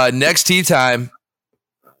 Next tee time.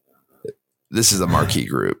 This is a marquee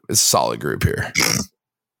group. It's a solid group here.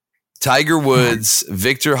 Tiger Woods,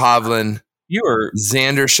 Victor Hovland,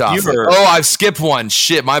 Xander Schauffele. Oh, I've skipped one.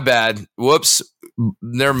 Shit, my bad. Whoops.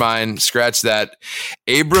 Never mind. Scratch that.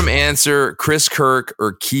 Abram Answer, Chris Kirk,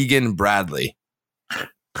 or Keegan Bradley.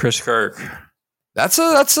 Chris Kirk.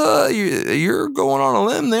 You're going on a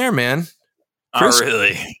limb there, man.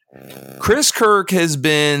 Really. Chris Kirk has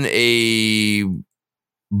been a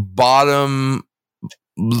bottom,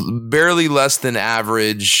 barely less than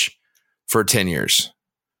average for 10 years.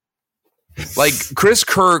 Like Chris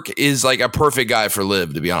Kirk is like a perfect guy for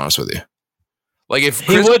LIV, to be honest with you. Like if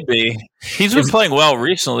he would be, he's been playing well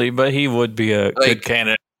recently, but he would be a good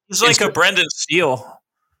candidate. He's like a Brendan Steele.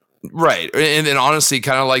 Right. And honestly,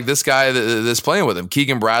 kind of like this guy that's playing with him,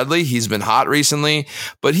 Keegan Bradley, he's been hot recently,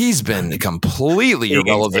 but he's been completely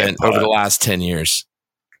irrelevant over the last 10 years.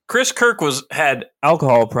 Chris Kirk had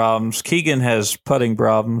alcohol problems. Keegan has putting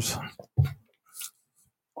problems. All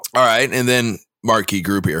right. And then marquee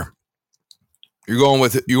group here. You're going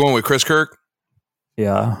with Chris Kirk?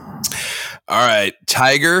 Yeah. All right.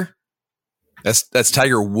 Tiger. That's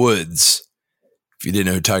Tiger Woods. If you didn't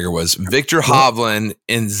know who Tiger was, Victor Hovland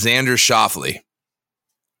and Xander Schauffele.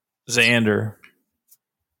 Xander.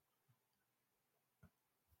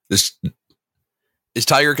 Is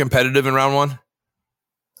Tiger competitive in round 1?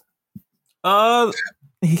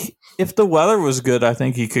 If the weather was good, I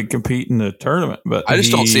think he could compete in the tournament. But I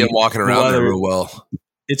just don't see him walking around there real well.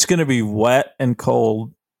 It's going to be wet and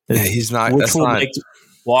cold. Yeah, he's not. Which will make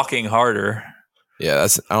walking harder. Yeah,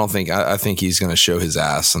 I think he's going to show his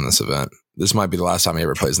ass in this event. This might be the last time he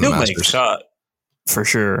ever plays in the Masters. Make cut for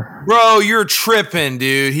sure, bro. You're tripping,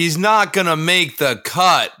 dude. He's not going to make the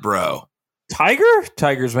cut, bro.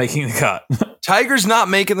 Tiger's making the cut. Tiger's not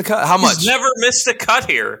making the cut. How much? He's never missed a cut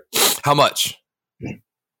here. How much? You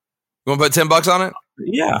want to put $10 on it?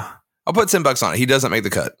 Yeah, I'll put $10 on it. He doesn't make the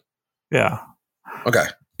cut. Yeah. Okay,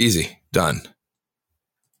 easy, done.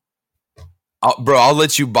 I'll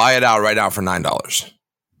let you buy it out right now for $9.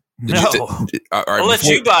 No. All right, I'll let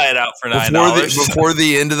you buy it out for $9. Before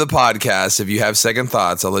the end of the podcast, if you have second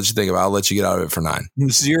thoughts, I'll let you think about it. I'll let you get out of it for $9.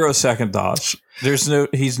 0 second thoughts.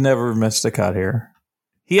 He's never missed a cut here.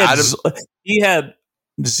 He had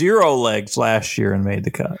 0 legs last year and made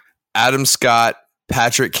the cut. Adam Scott,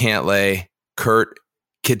 Patrick Cantlay, Kurt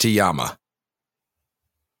Kitayama.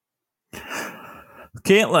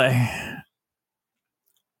 Cantlay.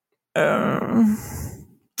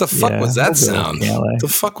 The fuck was that sound? The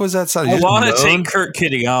fuck was that sound? I want to take Kurt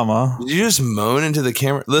Kitayama. Did you just moan into the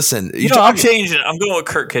camera? Listen, I'm changing it. I'm going with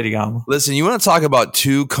Kurt Kitayama. Listen, you want to talk about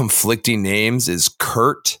two conflicting names? Is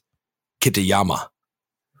Kurt Kitayama?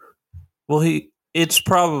 Well, it's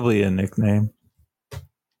probably a nickname.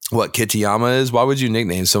 What Kitayama is? Why would you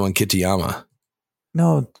nickname someone Kitayama?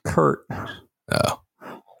 No, Kurt. Oh,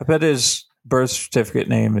 I bet his birth certificate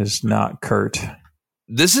name is not Kurt.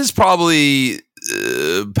 This is probably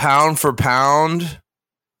pound for pound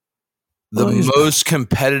the most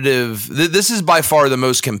competitive. This is by far the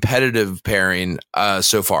most competitive pairing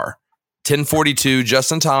so far. 1042,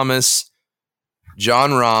 Justin Thomas, Jon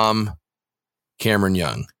Rahm, Cameron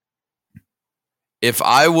Young. If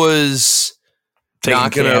I was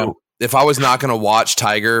not gonna watch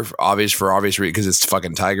Tiger for obvious reasons, because it's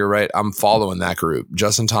fucking Tiger, right? I'm following that group: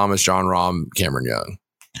 Justin Thomas, Jon Rahm, Cameron Young.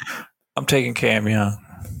 I'm taking Cam Young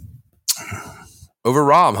over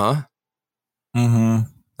Rahm, huh? Mm-hmm.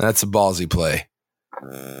 That's a ballsy play.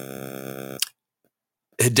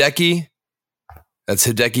 Hideki. That's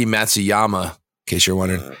Hideki Matsuyama, in case you're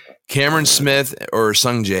wondering. Cameron Smith or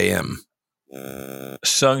Sung J M?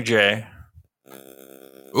 Sung J.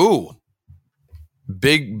 Ooh.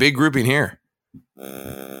 Big grouping here.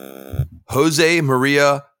 Jose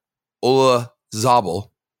Maria Olazabal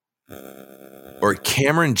or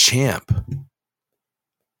Cameron Champ?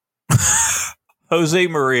 Jose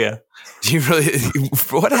Maria. Do you really?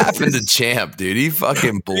 What happened to Champ, dude? He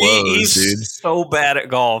fucking blows, he's dude. So bad at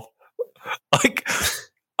golf. Like,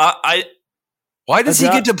 I. Why does he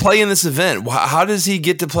get to play in this event? How does he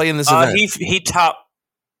get to play in this event?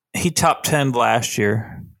 He top 10 last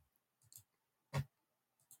year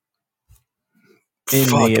in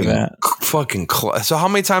the event. So how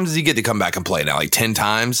many times does he get to come back and play now? Like 10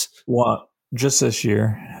 times? What? Just this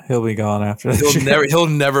year. He'll be gone after this. He'll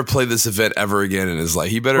never play this event ever again in his life.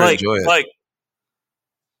 He better enjoy it.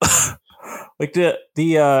 Like the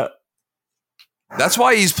that's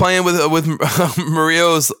why he's playing with Maria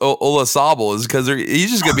Olazabal, is because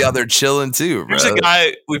he's just gonna be out there chilling too. Bro. There's a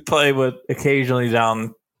guy we play with occasionally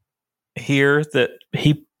down here that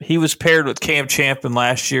he was paired with Cam Champ in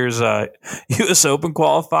last year's U.S. Open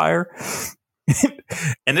qualifier,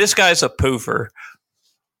 and this guy's a poofer.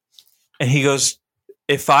 And he goes,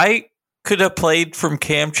 if I could have played from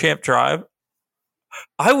Cam Champ Drive,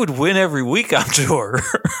 I would win every week on tour.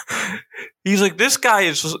 He's like, this guy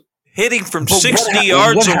is hitting from 60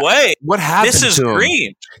 yards away. What happened? This is to him?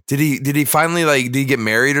 green. Did he finally did he get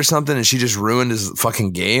married or something? And she just ruined his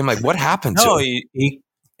fucking game? Like, what happened to him?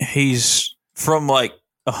 He's from like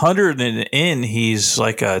 100 and in. He's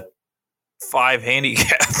like a 5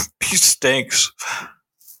 handicap. He stinks.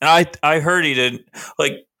 And I heard he didn't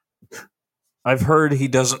like. I've heard he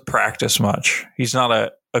doesn't practice much. He's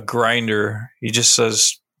not a grinder. He just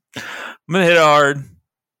says, I'm going to hit hard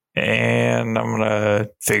and I'm going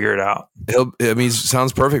to figure it out. He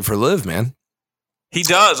sounds perfect for Liv, man. He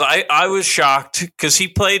does. I was shocked because he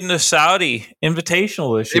played in the Saudi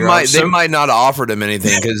Invitational this year. They might not have offered him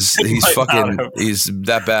anything because he's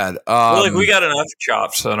that bad. We got enough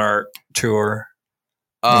chops on our tour.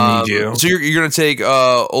 So you're going to take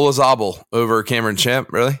Olazabal over Cameron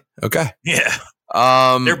Champ, really? Okay. Yeah.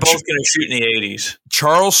 They're both going to shoot in the 80s.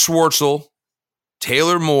 Charles Schwartzel,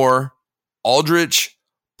 Taylor Moore, Aldrich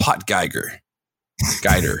Potgeiger.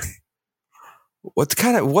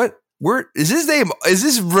 Where is his name?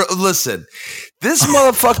 Listen, this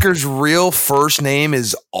motherfucker's real first name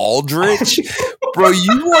is Aldrich. Bro,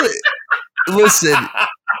 you want to listen.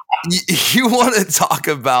 You want to talk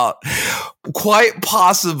about quite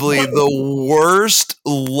possibly the worst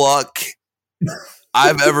luck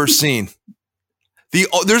I've ever seen.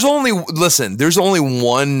 There's only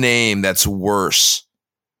one name that's worse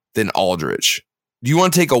than Aldrich. Do you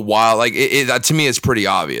want to take a while? Like to me, it's pretty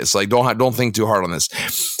obvious. Like don't think too hard on this.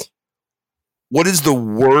 What is the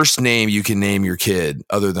worst name you can name your kid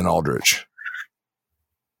other than Aldrich?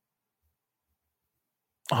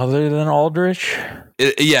 Other than Aldrich?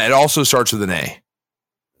 It also starts with an A.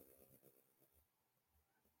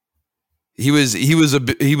 He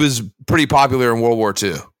was pretty popular in World War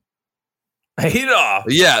II. Adolf.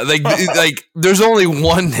 Yeah, like there's only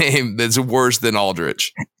one name that's worse than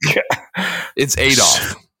Aldrich. It's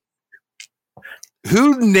Adolf.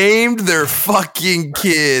 Who named their fucking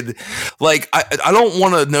kid? Like, I don't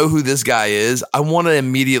want to know who this guy is. I want to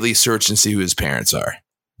immediately search and see who his parents are.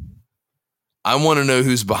 I want to know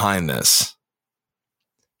who's behind this.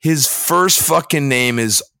 His first fucking name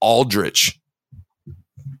is Aldrich.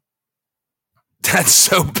 That's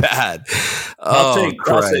so bad. I'll take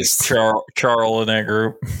Charles in that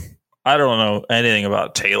group. I don't know anything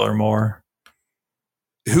about Taylor Moore.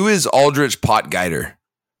 Who is Aldrich Potgieter?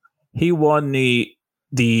 He won the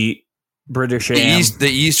British Am. The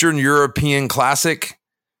Eastern European Classic?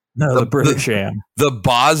 No, the British Am. The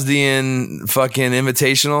Bosnian fucking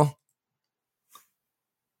Invitational?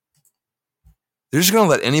 They're just going to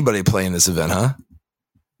let anybody play in this event, huh?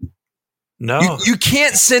 No. You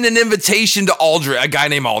can't send an invitation to Aldrich, a guy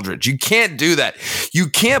named Aldrich. You can't do that. You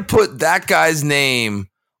can't put that guy's name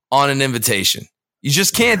on an invitation. You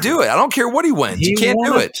just can't do it. I don't care what he wins. You can't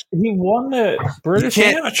do it. He won the British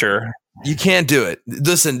Amateur. You can't do it.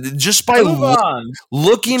 Listen, just by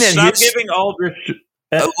looking at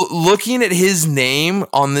his name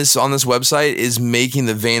on this website is making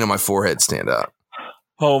the vein on my forehead stand up.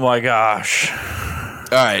 Oh my gosh.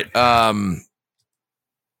 All right.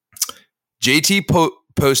 JT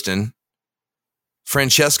Poston,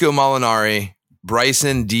 Francesco Molinari,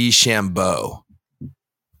 Bryson DeChambeau.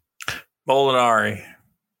 Molinari.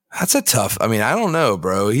 That's a tough. I mean, I don't know,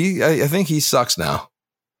 bro. I think he sucks now.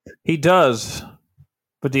 He does,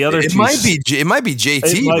 but the other it might be JT. It might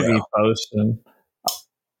be Poston.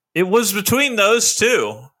 It was between those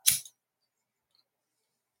two.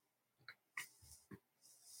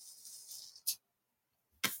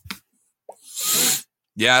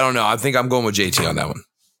 Yeah, I don't know. I think I'm going with JT on that one.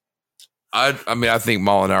 I mean, I think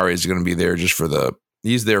Molinari is going to be there just for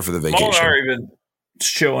he's there for the vacation. Molinari been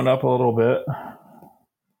showing up a little bit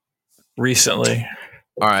recently.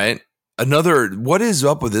 All right. What is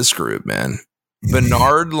up with this group, man?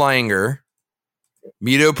 Bernard Langer,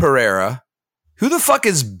 Mito Pereira. Who the fuck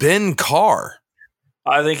is Ben Carr?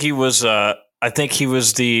 I think he was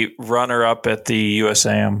the runner up at the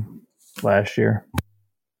USAM last year.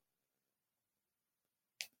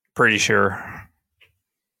 Pretty sure.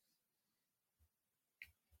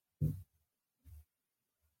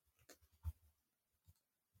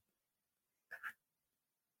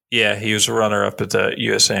 Yeah, he was a runner up at the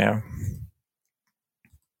USAM.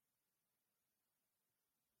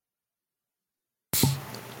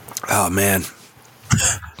 Oh man.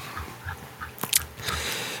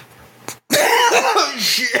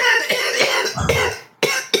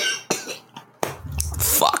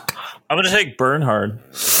 Fuck. I'm gonna take Bernhard.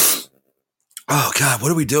 Oh God, what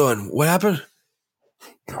are we doing? What happened?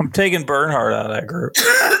 I'm taking Bernhard out of that group.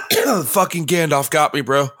 Fucking Gandalf got me,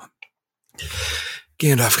 bro.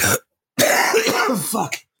 Gandalf got.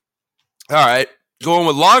 Fuck. All right, going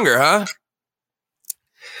with Longer, huh?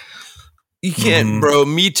 You can't, bro.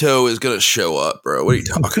 Mito is gonna show up, bro. What are you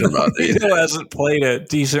talking about? Mito hasn't played a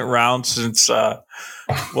decent round since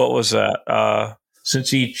what was that?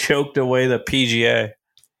 Since he choked away the PGA.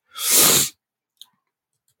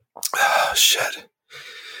 Oh, shit.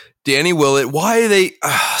 Danny Willett. Why are they?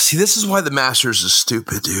 See, this is why the Masters is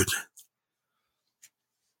stupid, dude.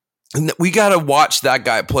 And we got to watch that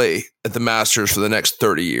guy play at the Masters for the next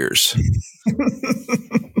 30 years.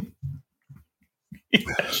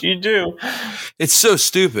 Yes, you do. It's so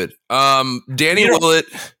stupid. Danny Willett,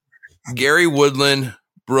 Gary Woodland,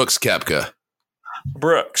 Brooks Koepka.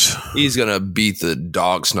 Brooks. He's going to beat the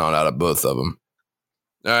dog snot out of both of them.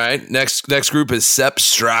 All right. Next group is Sepp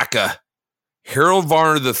Straka, Harold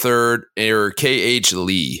Varner III, or KH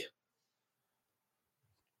Lee.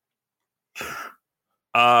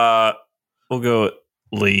 We'll go with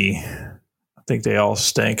Lee. I think they all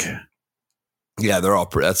stink. Yeah, they're all.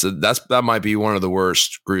 That might be one of the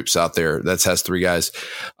worst groups out there. That has three guys.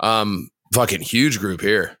 Fucking huge group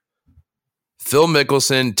here. Phil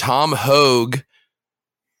Mickelson, Tom Hoge,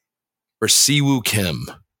 or Siwoo Kim.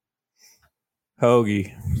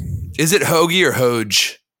 Hoagie. Is it Hoagie or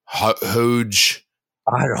Hoge? Hoge.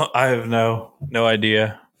 I have no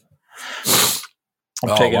idea.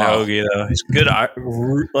 I'm taking Hoagie though. He's good,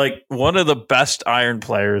 like one of the best iron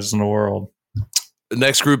players in the world. The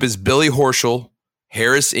next group is Billy Horschel,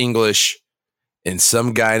 Harris English, and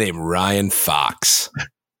some guy named Ryan Fox.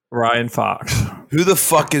 Ryan Fox. Who the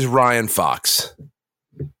fuck is Ryan Fox?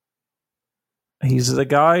 He's the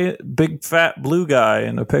guy, big fat blue guy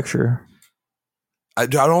in the picture. I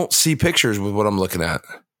don't see pictures with what I'm looking at.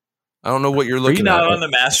 I don't know what you're looking at. Are you not on the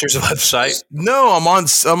Masters website? No, I'm on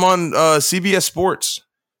CBS Sports.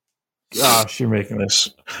 Gosh, you're making this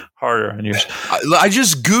harder on you. I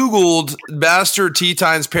just Googled Master Tee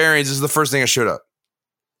Times pairings. This is the first thing that showed up.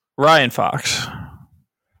 Ryan Fox.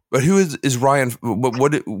 But who is Ryan?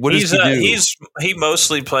 What does he do? He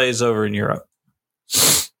mostly plays over in Europe.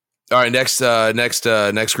 All right, next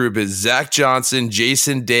group is Zach Johnson,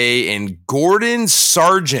 Jason Day, and Gordon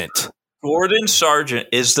Sargent. Gordon Sargent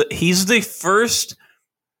he's the first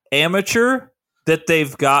amateur that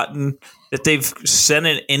they've sent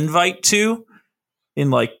an invite to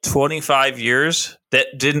in like 25 years that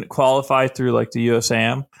didn't qualify through like the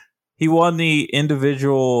USAM. He won the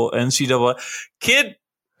individual NCAA. Kid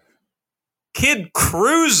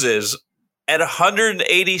cruises at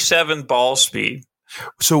 187 ball speed.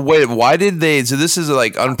 So wait, why did they? So this is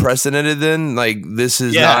like unprecedented. Then, like this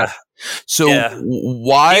is not. So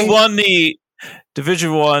why he won the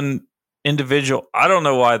Division I individual? I don't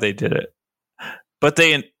know why they did it, but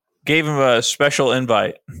they gave him a special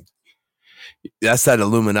invite. That's that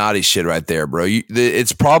Illuminati shit right there, bro.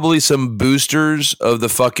 It's probably some boosters of the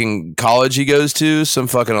fucking college he goes to, some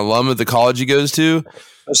fucking alum of the college he goes to.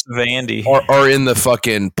 That's Vandy. Or in the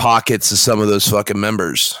fucking pockets of some of those fucking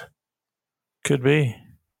members. Could be.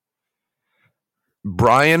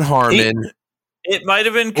 Brian Harmon. It might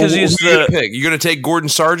have been because he's the pick. You're going to take Gordon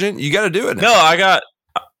Sargent? You got to do it now. No,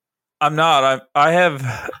 I'm not.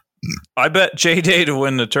 I bet J Day to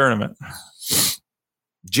win the tournament.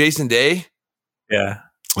 Jason Day? Yeah.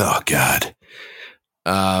 Oh, God.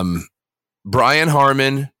 Brian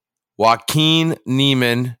Harmon, Joaquin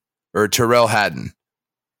Neiman, or Tyrrell Haddon?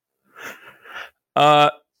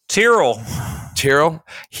 Tyrrell?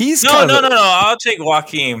 He's no. I'll take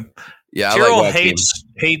Joaquin. Yeah, Tyrrell I like Joaquin.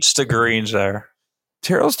 hates the greens there.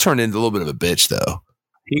 Tyrrell's turned into a little bit of a bitch, though.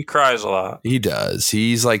 He cries a lot. He does.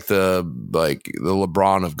 He's like the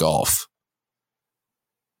LeBron of golf.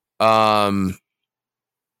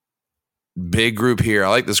 Big group here. I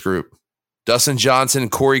like this group. Dustin Johnson,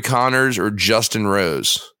 Corey Connors, or Justin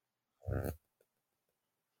Rose.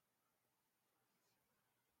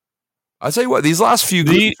 I'll tell you what, these last few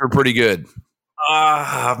groups are pretty good.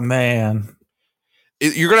 Man.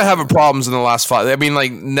 You're going to have problems in the last 5. I mean,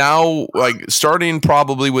 like now, like starting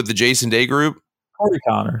probably with the Jason Day group. Corey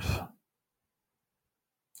Connors.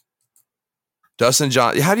 Dustin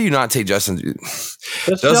Johnson. How do you not take Justin?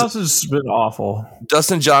 Dustin Johnson's been awful.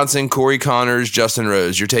 Dustin Johnson, Corey Connors, Justin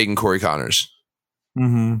Rose. You're taking Corey Connors.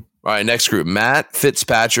 Mm-hmm. All right, next group. Matt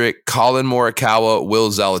Fitzpatrick, Colin Morikawa, Will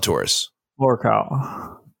Zalatoris.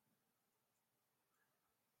 Morikawa.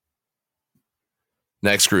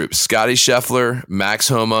 Next group. Scotty Scheffler, Max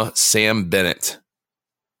Homa, Sam Bennett.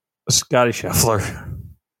 Scotty Scheffler.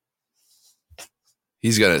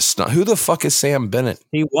 He's going to snot. Who the fuck is Sam Bennett?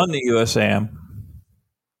 He won the USAM.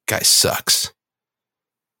 Guy sucks.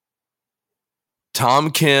 Tom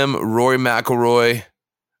Kim, Rory McIlroy.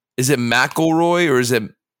 Is it McIlroy or is it...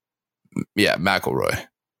 Yeah, McIlroy.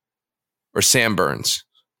 Or Sam Burns.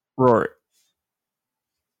 Rory.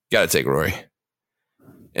 Got to take Rory.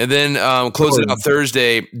 And then closing out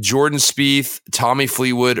Thursday, Jordan Spieth, Tommy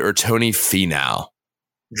Fleetwood, or Tony Finau.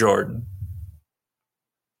 Jordan.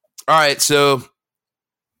 All right, so...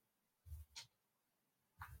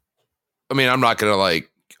 I mean, I'm not going to like...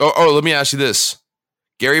 Oh, let me ask you this.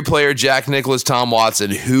 Gary Player, Jack Nicklaus, Tom Watson,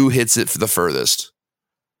 who hits it for the furthest?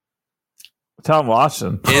 Tom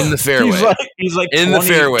Watson. In the fairway. he's like in 20,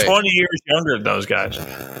 the fairway. 20 years younger than those guys.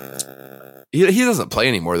 He doesn't play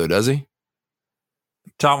anymore, though, does he?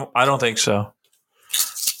 Tom, I don't think so.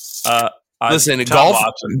 Listen, Tom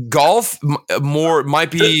golf more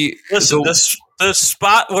might be... Listen, the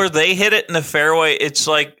spot where they hit it in the fairway, it's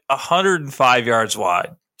like 105 yards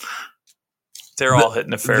wide. They're all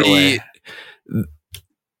hitting the fairway.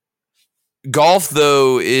 Golf,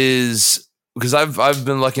 though, is... Because I've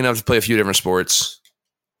been lucky enough to play a few different sports.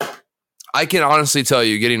 I can honestly tell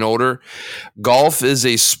you, getting older, golf is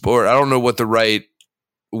a sport. I don't know what the right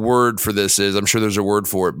word for this is. I'm sure there's a word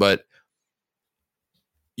for it, but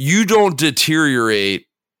you don't deteriorate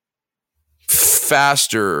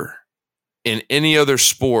faster in any other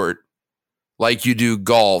sport like you do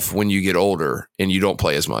golf when you get older and you don't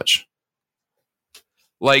play as much.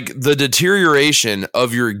 Like the deterioration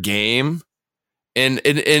of your game and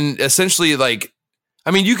essentially, like,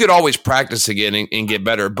 I mean, you could always practice again and get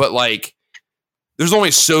better, but like there's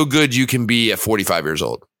only so good you can be at 45 years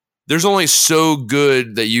old. There's only so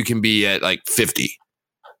good that you can be at like 50.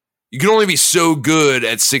 You can only be so good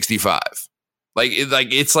at 65.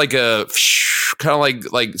 It's like a kind of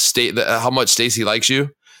like how much Stacy likes you.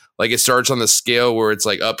 Like it starts on the scale where it's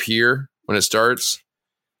like up here when it starts,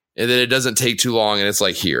 and then it doesn't take too long, and it's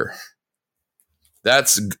like here.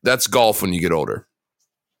 That's golf when you get older.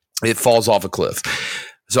 It falls off a cliff.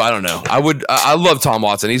 So I don't know. I love Tom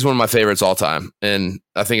Watson. He's one of my favorites all time, and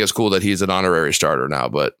I think it's cool that he's an honorary starter now.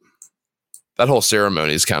 But that whole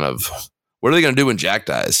ceremony is kind of. What are they going to do when Jack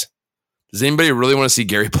dies? Does anybody really want to see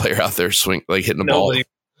Gary Player out there swing like hitting the ball?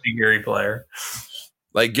 Gary Player.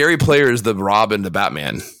 Like Gary Player is the Robin to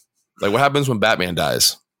Batman. Like what happens when Batman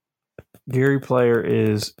dies? Gary Player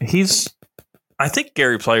I think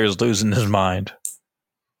Gary Player is losing his mind.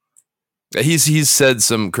 He's said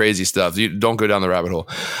some crazy stuff. You don't go down the rabbit hole.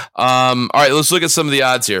 All right, let's look at some of the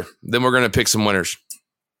odds here. Then we're going to pick some winners.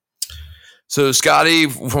 So Scotty,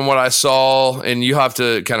 from what I saw, and you have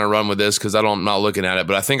to kind of run with this because I'm not looking at it,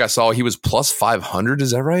 but I think I saw he was plus 500.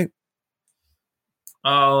 Is that right?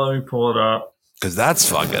 Oh, let me pull it up. Because that's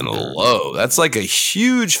fucking low. That's like a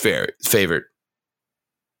huge favorite.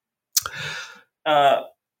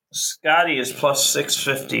 Scotty is plus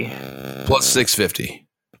 650. Plus 650.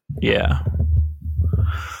 Yeah.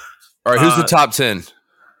 All right, who's the top 10?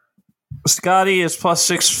 Scotty is plus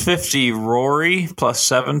 650. Rory plus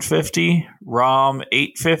 750. Rom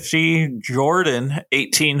 850. Jordan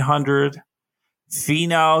 1800.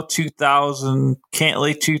 Finau 2000.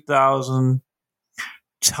 Cantley 2000.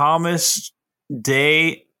 Thomas,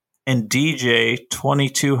 Day, and DJ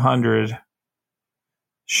 2200.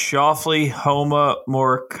 Shoffley, Homa,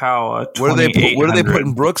 Morikawa. What are they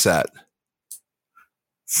putting Brooks at?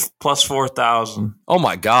 Plus 4,000. Oh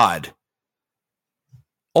my god!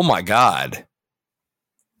 Oh my god!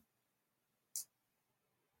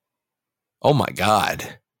 Oh my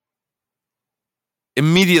god!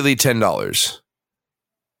 Immediately $10.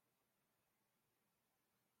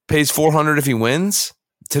 Pays $400 if he wins.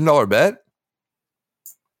 $10 bet.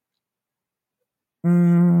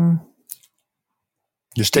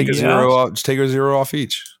 Just take a zero off. Just take a zero off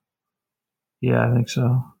each. Yeah, I think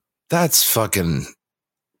so. That's fucking.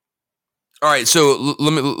 All right, so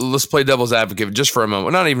let's play devil's advocate just for a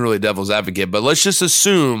moment. Not even really devil's advocate, but let's just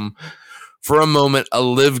assume for a moment a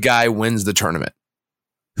live guy wins the tournament.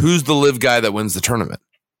 Who's the live guy that wins the tournament?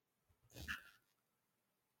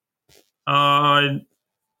 I'd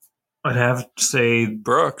have to say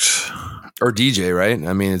Brooks or DJ, right?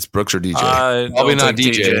 I mean, it's Brooks or DJ. Probably not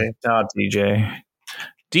DJ. Not DJ.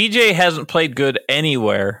 DJ hasn't played good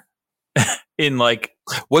anywhere in like.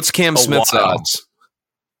 What's Cam Smith's odds?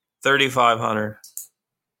 3,500.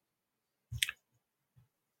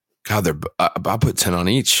 God, I put 10 on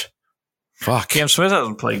each. Fuck. Cam Smith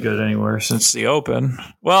hasn't played good anywhere since the Open.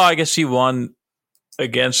 Well, I guess he won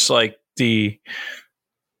against like the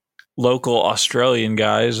local Australian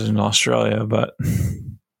guys in Australia, but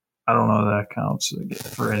I don't know if that counts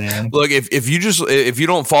for anything. Look, if you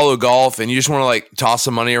don't follow golf and you just want to like toss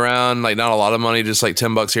some money around, like not a lot of money, just like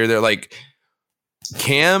 $10 here, there, like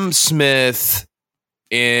Cam Smith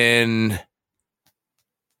in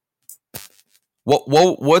what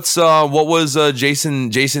was Jason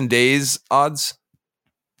Day's odds?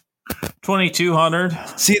 2,200.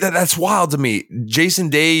 See that's wild to me. Jason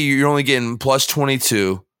Day, you're only getting plus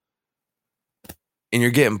 22, and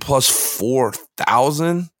you're getting plus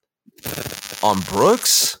 4,000 on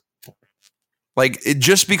Brooks. Like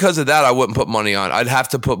just because of that, I wouldn't put money on. I'd have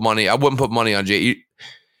to put money. I wouldn't put money on Jay.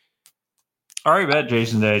 I already bet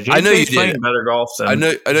Jason Day. Jason I know Day's you did. Playing better golf than I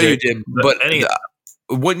know you did. But anyhow.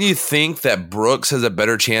 Wouldn't you think that Brooks has a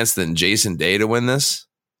better chance than Jason Day to win this?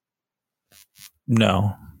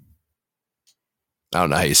 No. I don't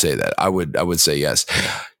know how you say that. I would say yes.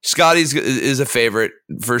 Scotty's is a favorite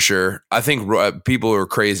for sure. I think people are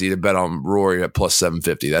crazy to bet on Rory at plus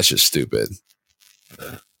 750. That's just stupid.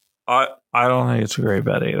 I don't think it's a great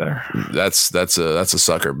bet either. That's a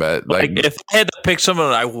sucker bet. Like if I had to pick someone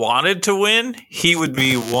I wanted to win, he would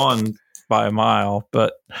be one by a mile.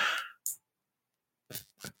 But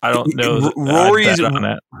I don't know.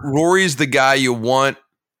 Rory's the guy you want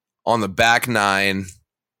on the back nine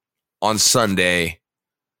on Sunday,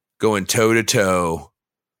 going toe to toe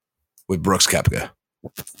with Brooks Koepka.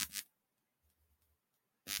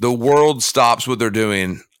 The world stops what they're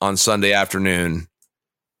doing on Sunday afternoon,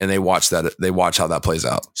 and they watch that. They watch how that plays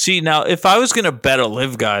out. See, now if I was going to bet a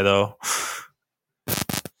live guy, though,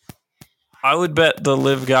 I would bet the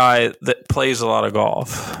live guy that plays a lot of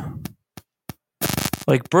golf.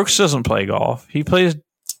 Like Brooks doesn't play golf. He played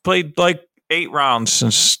like 8 rounds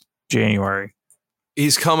since January.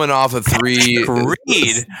 He's coming off a 3.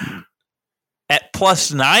 Reed at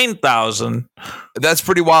plus 9,000. That's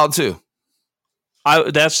pretty wild too.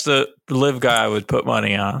 That's the live guy I would put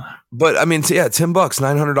money on. But I mean, yeah, $10,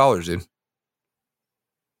 $900, dude.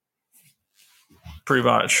 Pretty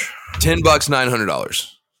much. $10,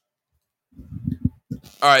 $900.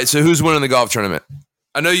 All right, so who's winning the golf tournament?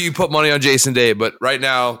 I know you put money on Jason Day, but right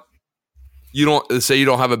now you don't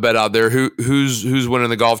have a bet out there. Who's winning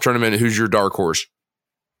the golf tournament? And who's your dark horse?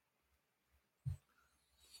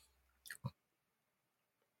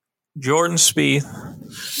 Jordan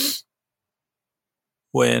Spieth.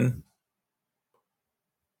 Win.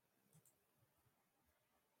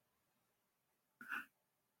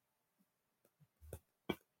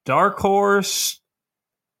 Dark horse.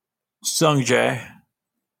 Sung Jae.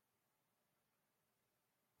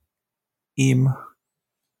 Im. All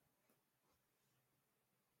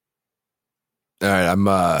right, I'm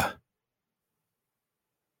I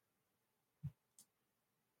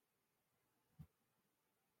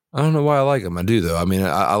don't know why I like him. I do though. I mean,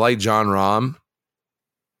 I like John Rahm.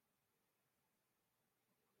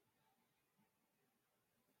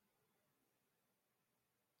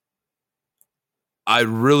 I'd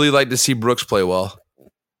really like to see Brooks play well.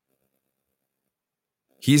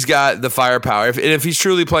 He's got the firepower. If he's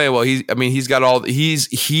truly playing well, he's got all. He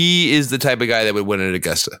is the type of guy that would win at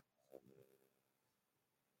Augusta.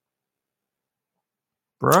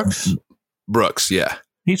 Brooks, yeah.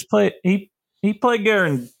 He played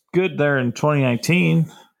good there in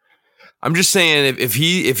 2019. I'm just saying if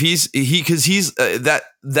he's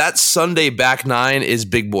that Sunday back nine is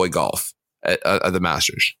big boy golf at the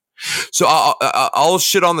Masters. So I'll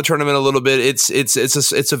shit on the tournament a little bit. It's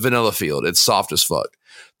a vanilla field. It's soft as fuck.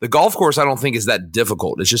 The golf course I don't think is that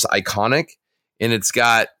difficult. It's just iconic, and it's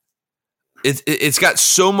got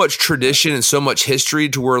so much tradition and so much history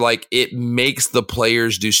to where like it makes the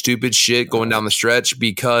players do stupid shit going down the stretch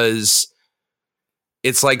because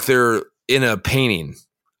it's like they're in a painting.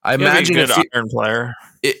 I imagine a good iron player.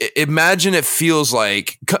 Imagine it feels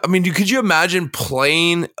like. I mean, could you imagine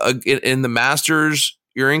playing in the Masters?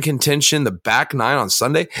 You're in contention, the back nine on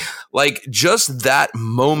Sunday. Like, just that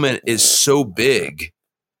moment is so big.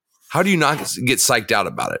 How do you not get psyched out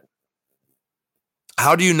about it?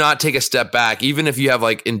 How do you not take a step back, even if you have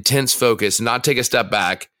like intense focus, not take a step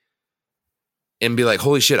back and be like,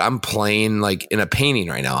 holy shit, I'm playing like in a painting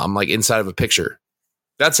right now. I'm like inside of a picture.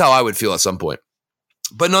 That's how I would feel at some point.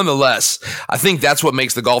 But nonetheless, I think that's what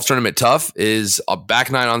makes the golf tournament tough is a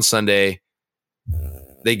back nine on Sunday.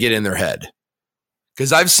 They get in their head.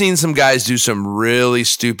 Because I've seen some guys do some really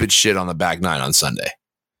stupid shit on the back nine on Sunday.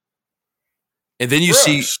 And then you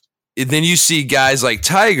see guys like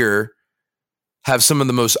Tiger have some of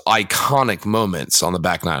the most iconic moments on the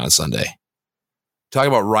back nine on Sunday. Talk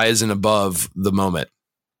about rising above the moment.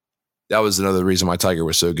 That was another reason why Tiger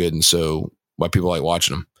was so good and so why people like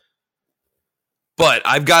watching him. But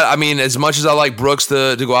as much as I like Brooks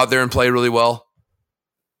to go out there and play really well,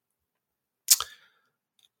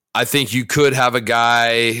 I think you could have a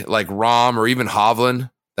guy like Rahm or even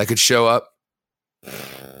Hovland that could show up.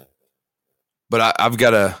 But I've got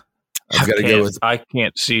to go with. I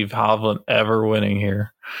can't see Hovland ever winning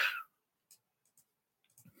here.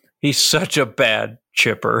 He's such a bad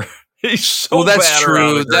chipper. He's so well. That's bad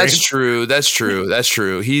true. That's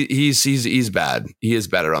true. He's bad. He is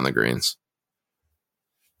better on the greens.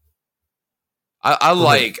 I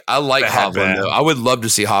like Hovland though. I would love to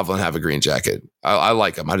see Hovland have a green jacket. I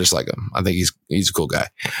like him. I just like him. I think he's a cool guy.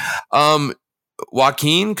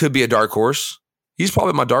 Joaquin could be a dark horse. He's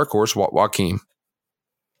probably my dark horse, Joaquin.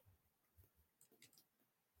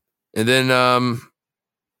 And then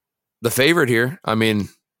the favorite here, I mean,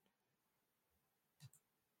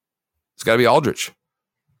 it's got to be Aldrich.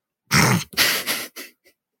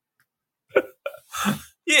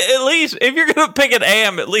 Yeah, at least if you're gonna pick an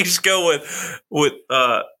AM, at least go with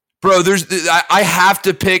Bro, I have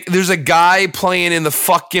to pick. There's a guy playing in the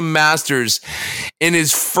fucking Masters, and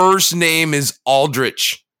his first name is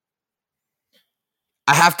Aldrich.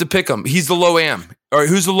 I have to pick him. He's the low AM. All right,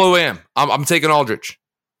 who's the low AM? I'm taking Aldrich.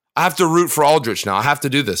 I have to root for Aldrich now. I have to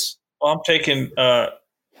do this. Well, I'm taking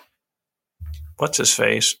what's his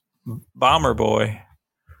face? Bomber boy.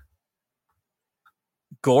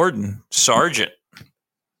 Gordon Sargent.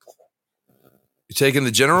 You taking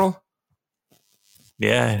the general?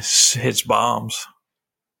 Yeah, hits bombs.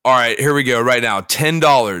 All right, here we go right now.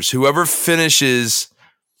 $10. Whoever finishes,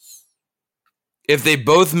 if they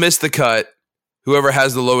both miss the cut, whoever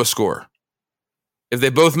has the lowest score. If they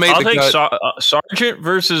both make the cut. Sargent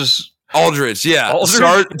versus Aldrich, yeah. Aldrich?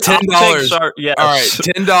 $10. Yes. All right,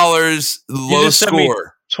 $10, low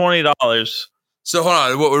score. $20. So hold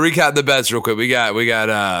on, we'll recap the bets real quick. We got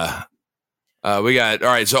all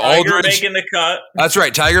right, so Tiger Aldrich making the cut. That's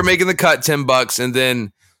right. Tiger making the cut, $10, and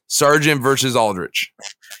then Sargent versus Aldrich.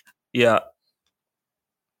 Yeah.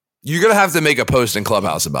 You're gonna have to make a post in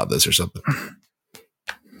Clubhouse about this or something.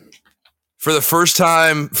 For the first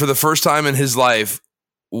time in his life,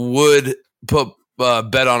 would put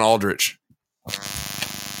bet on Aldrich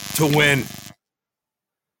to win.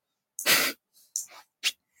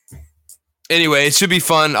 Anyway, it should be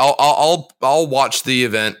fun. I'll watch the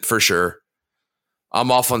event for sure.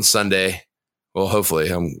 I'm off on Sunday. Well, hopefully.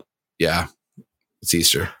 It's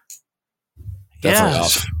Easter. Definitely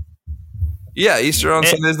off. Yeah, Easter on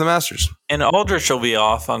Sunday is the Masters. And Aldrich will be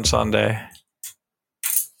off on Sunday.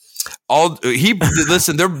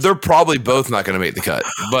 Listen, they're probably both not going to make the cut,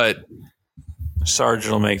 but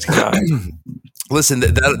Sargent will make the cut. Listen,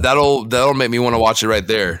 that'll make me want to watch it right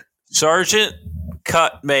there. Sargent,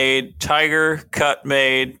 cut made. Tiger, cut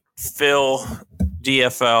made. Phil,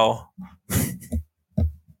 DFL.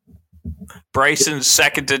 Bryson,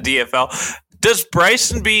 second to DFL. Does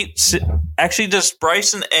Bryson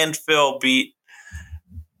and Phil beat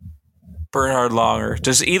Bernhard Langer?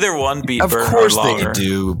 Does either one beat Bernhard Langer? Of course they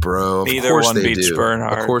do, bro. Neither one beats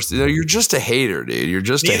Bernhard. Of course. You're just a hater, dude.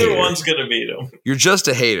 Neither one's going to beat him. You're just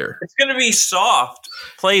a hater. It's going to be soft.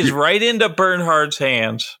 Plays right into Bernhard's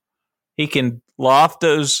hands. He can loft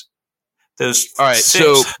those all right,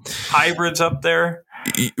 so hybrids up there.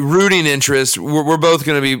 Rooting interest. We're both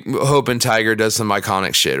going to be hoping Tiger does some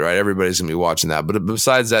iconic shit, right? Everybody's going to be watching that. But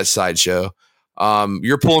besides that sideshow,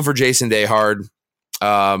 you're pulling for Jason Day hard.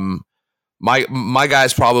 My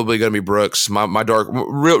guy's probably going to be Brooks.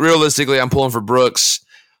 Realistically, I'm pulling for Brooks.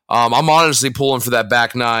 I'm honestly pulling for that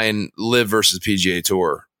back nine Live versus PGA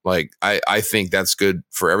Tour. Like I think that's good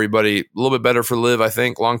for everybody. A little bit better for Live, I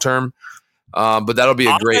think, long term. But that'll be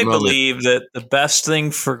a great moment. I believe that the best thing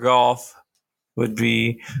for golf would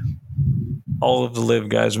be all of the Live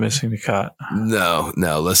guys missing the cut. No.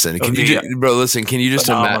 Listen, can you just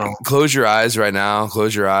imagine? Close your eyes right now.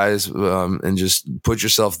 Close your eyes and just put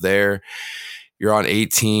yourself there. You're on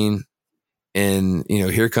 18, and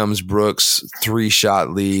here comes Brooks,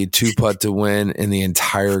 3-shot lead, 2-putt to win, and the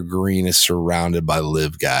entire green is surrounded by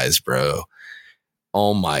Live guys, bro.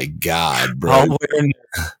 Oh my God, bro.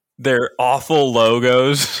 Their awful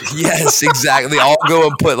logos. Yes, exactly. They all go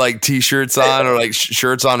and put like t-shirts on or like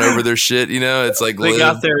shirts on over their shit. It's like they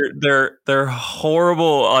got their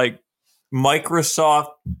horrible like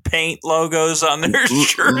Microsoft Paint logos on their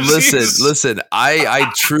jerseys. Listen.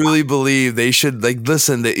 I truly believe they should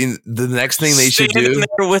the next thing they should do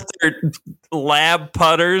there with their lab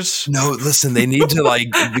putters. No, listen, they need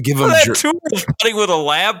to give them putting with a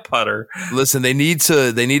lab putter. Listen, they need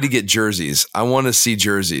to get jerseys. I want to see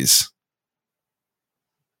jerseys.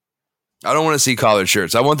 I don't want to see collared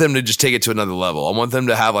shirts. I want them to just take it to another level. I want them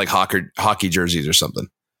to have like hockey jerseys or something.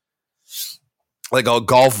 Like a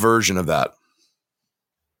golf version of that.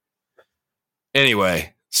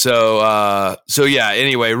 Anyway, so yeah.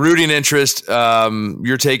 Anyway, rooting interest.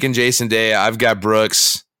 You're taking Jason Day. I've got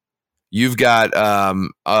Brooks. You've got I've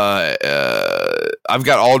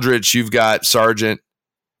got Aldrich. You've got Sargent.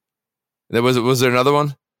 Was there another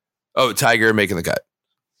one? Oh, Tiger making the cut.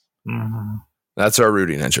 Mm-hmm. That's our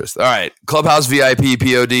rooting interest. All right, Clubhouse VIP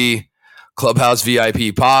POD, Clubhouse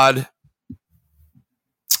VIP Pod.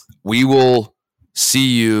 We will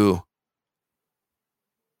see you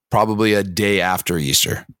probably a day after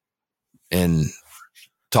Easter and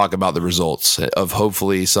talk about the results of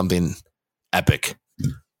hopefully something epic.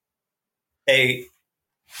 A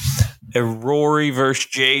Rory versus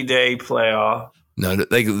J Day playoff. No,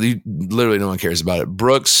 literally no one cares about it.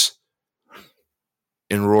 Brooks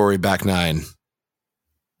and Rory back nine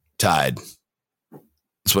tied.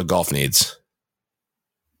 That's what golf needs.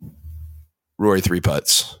 Rory 3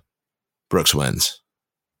 putts. Brooks wins.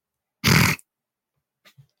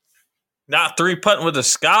 Not 3-putting with a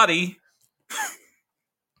Scotty.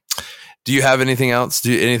 Do you have anything else?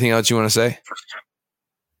 Anything else you want to say?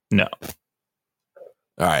 No.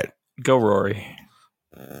 All right. Go Rory.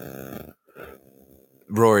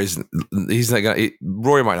 Rory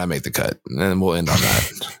might not make the cut, and we'll end on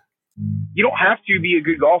that. You don't have to be a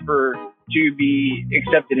good golfer to be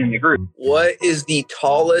accepted in the group. What is the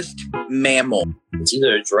tallest mammal? It's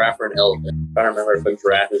either a giraffe or an elephant. I don't remember if a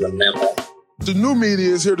giraffe is a mammal. The new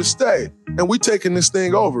media is here to stay, and we taking this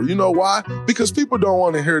thing over. You know why? Because people don't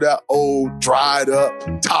want to hear that old, dried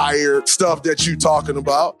up, tired stuff that you talking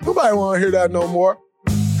about. Nobody want to hear that no more.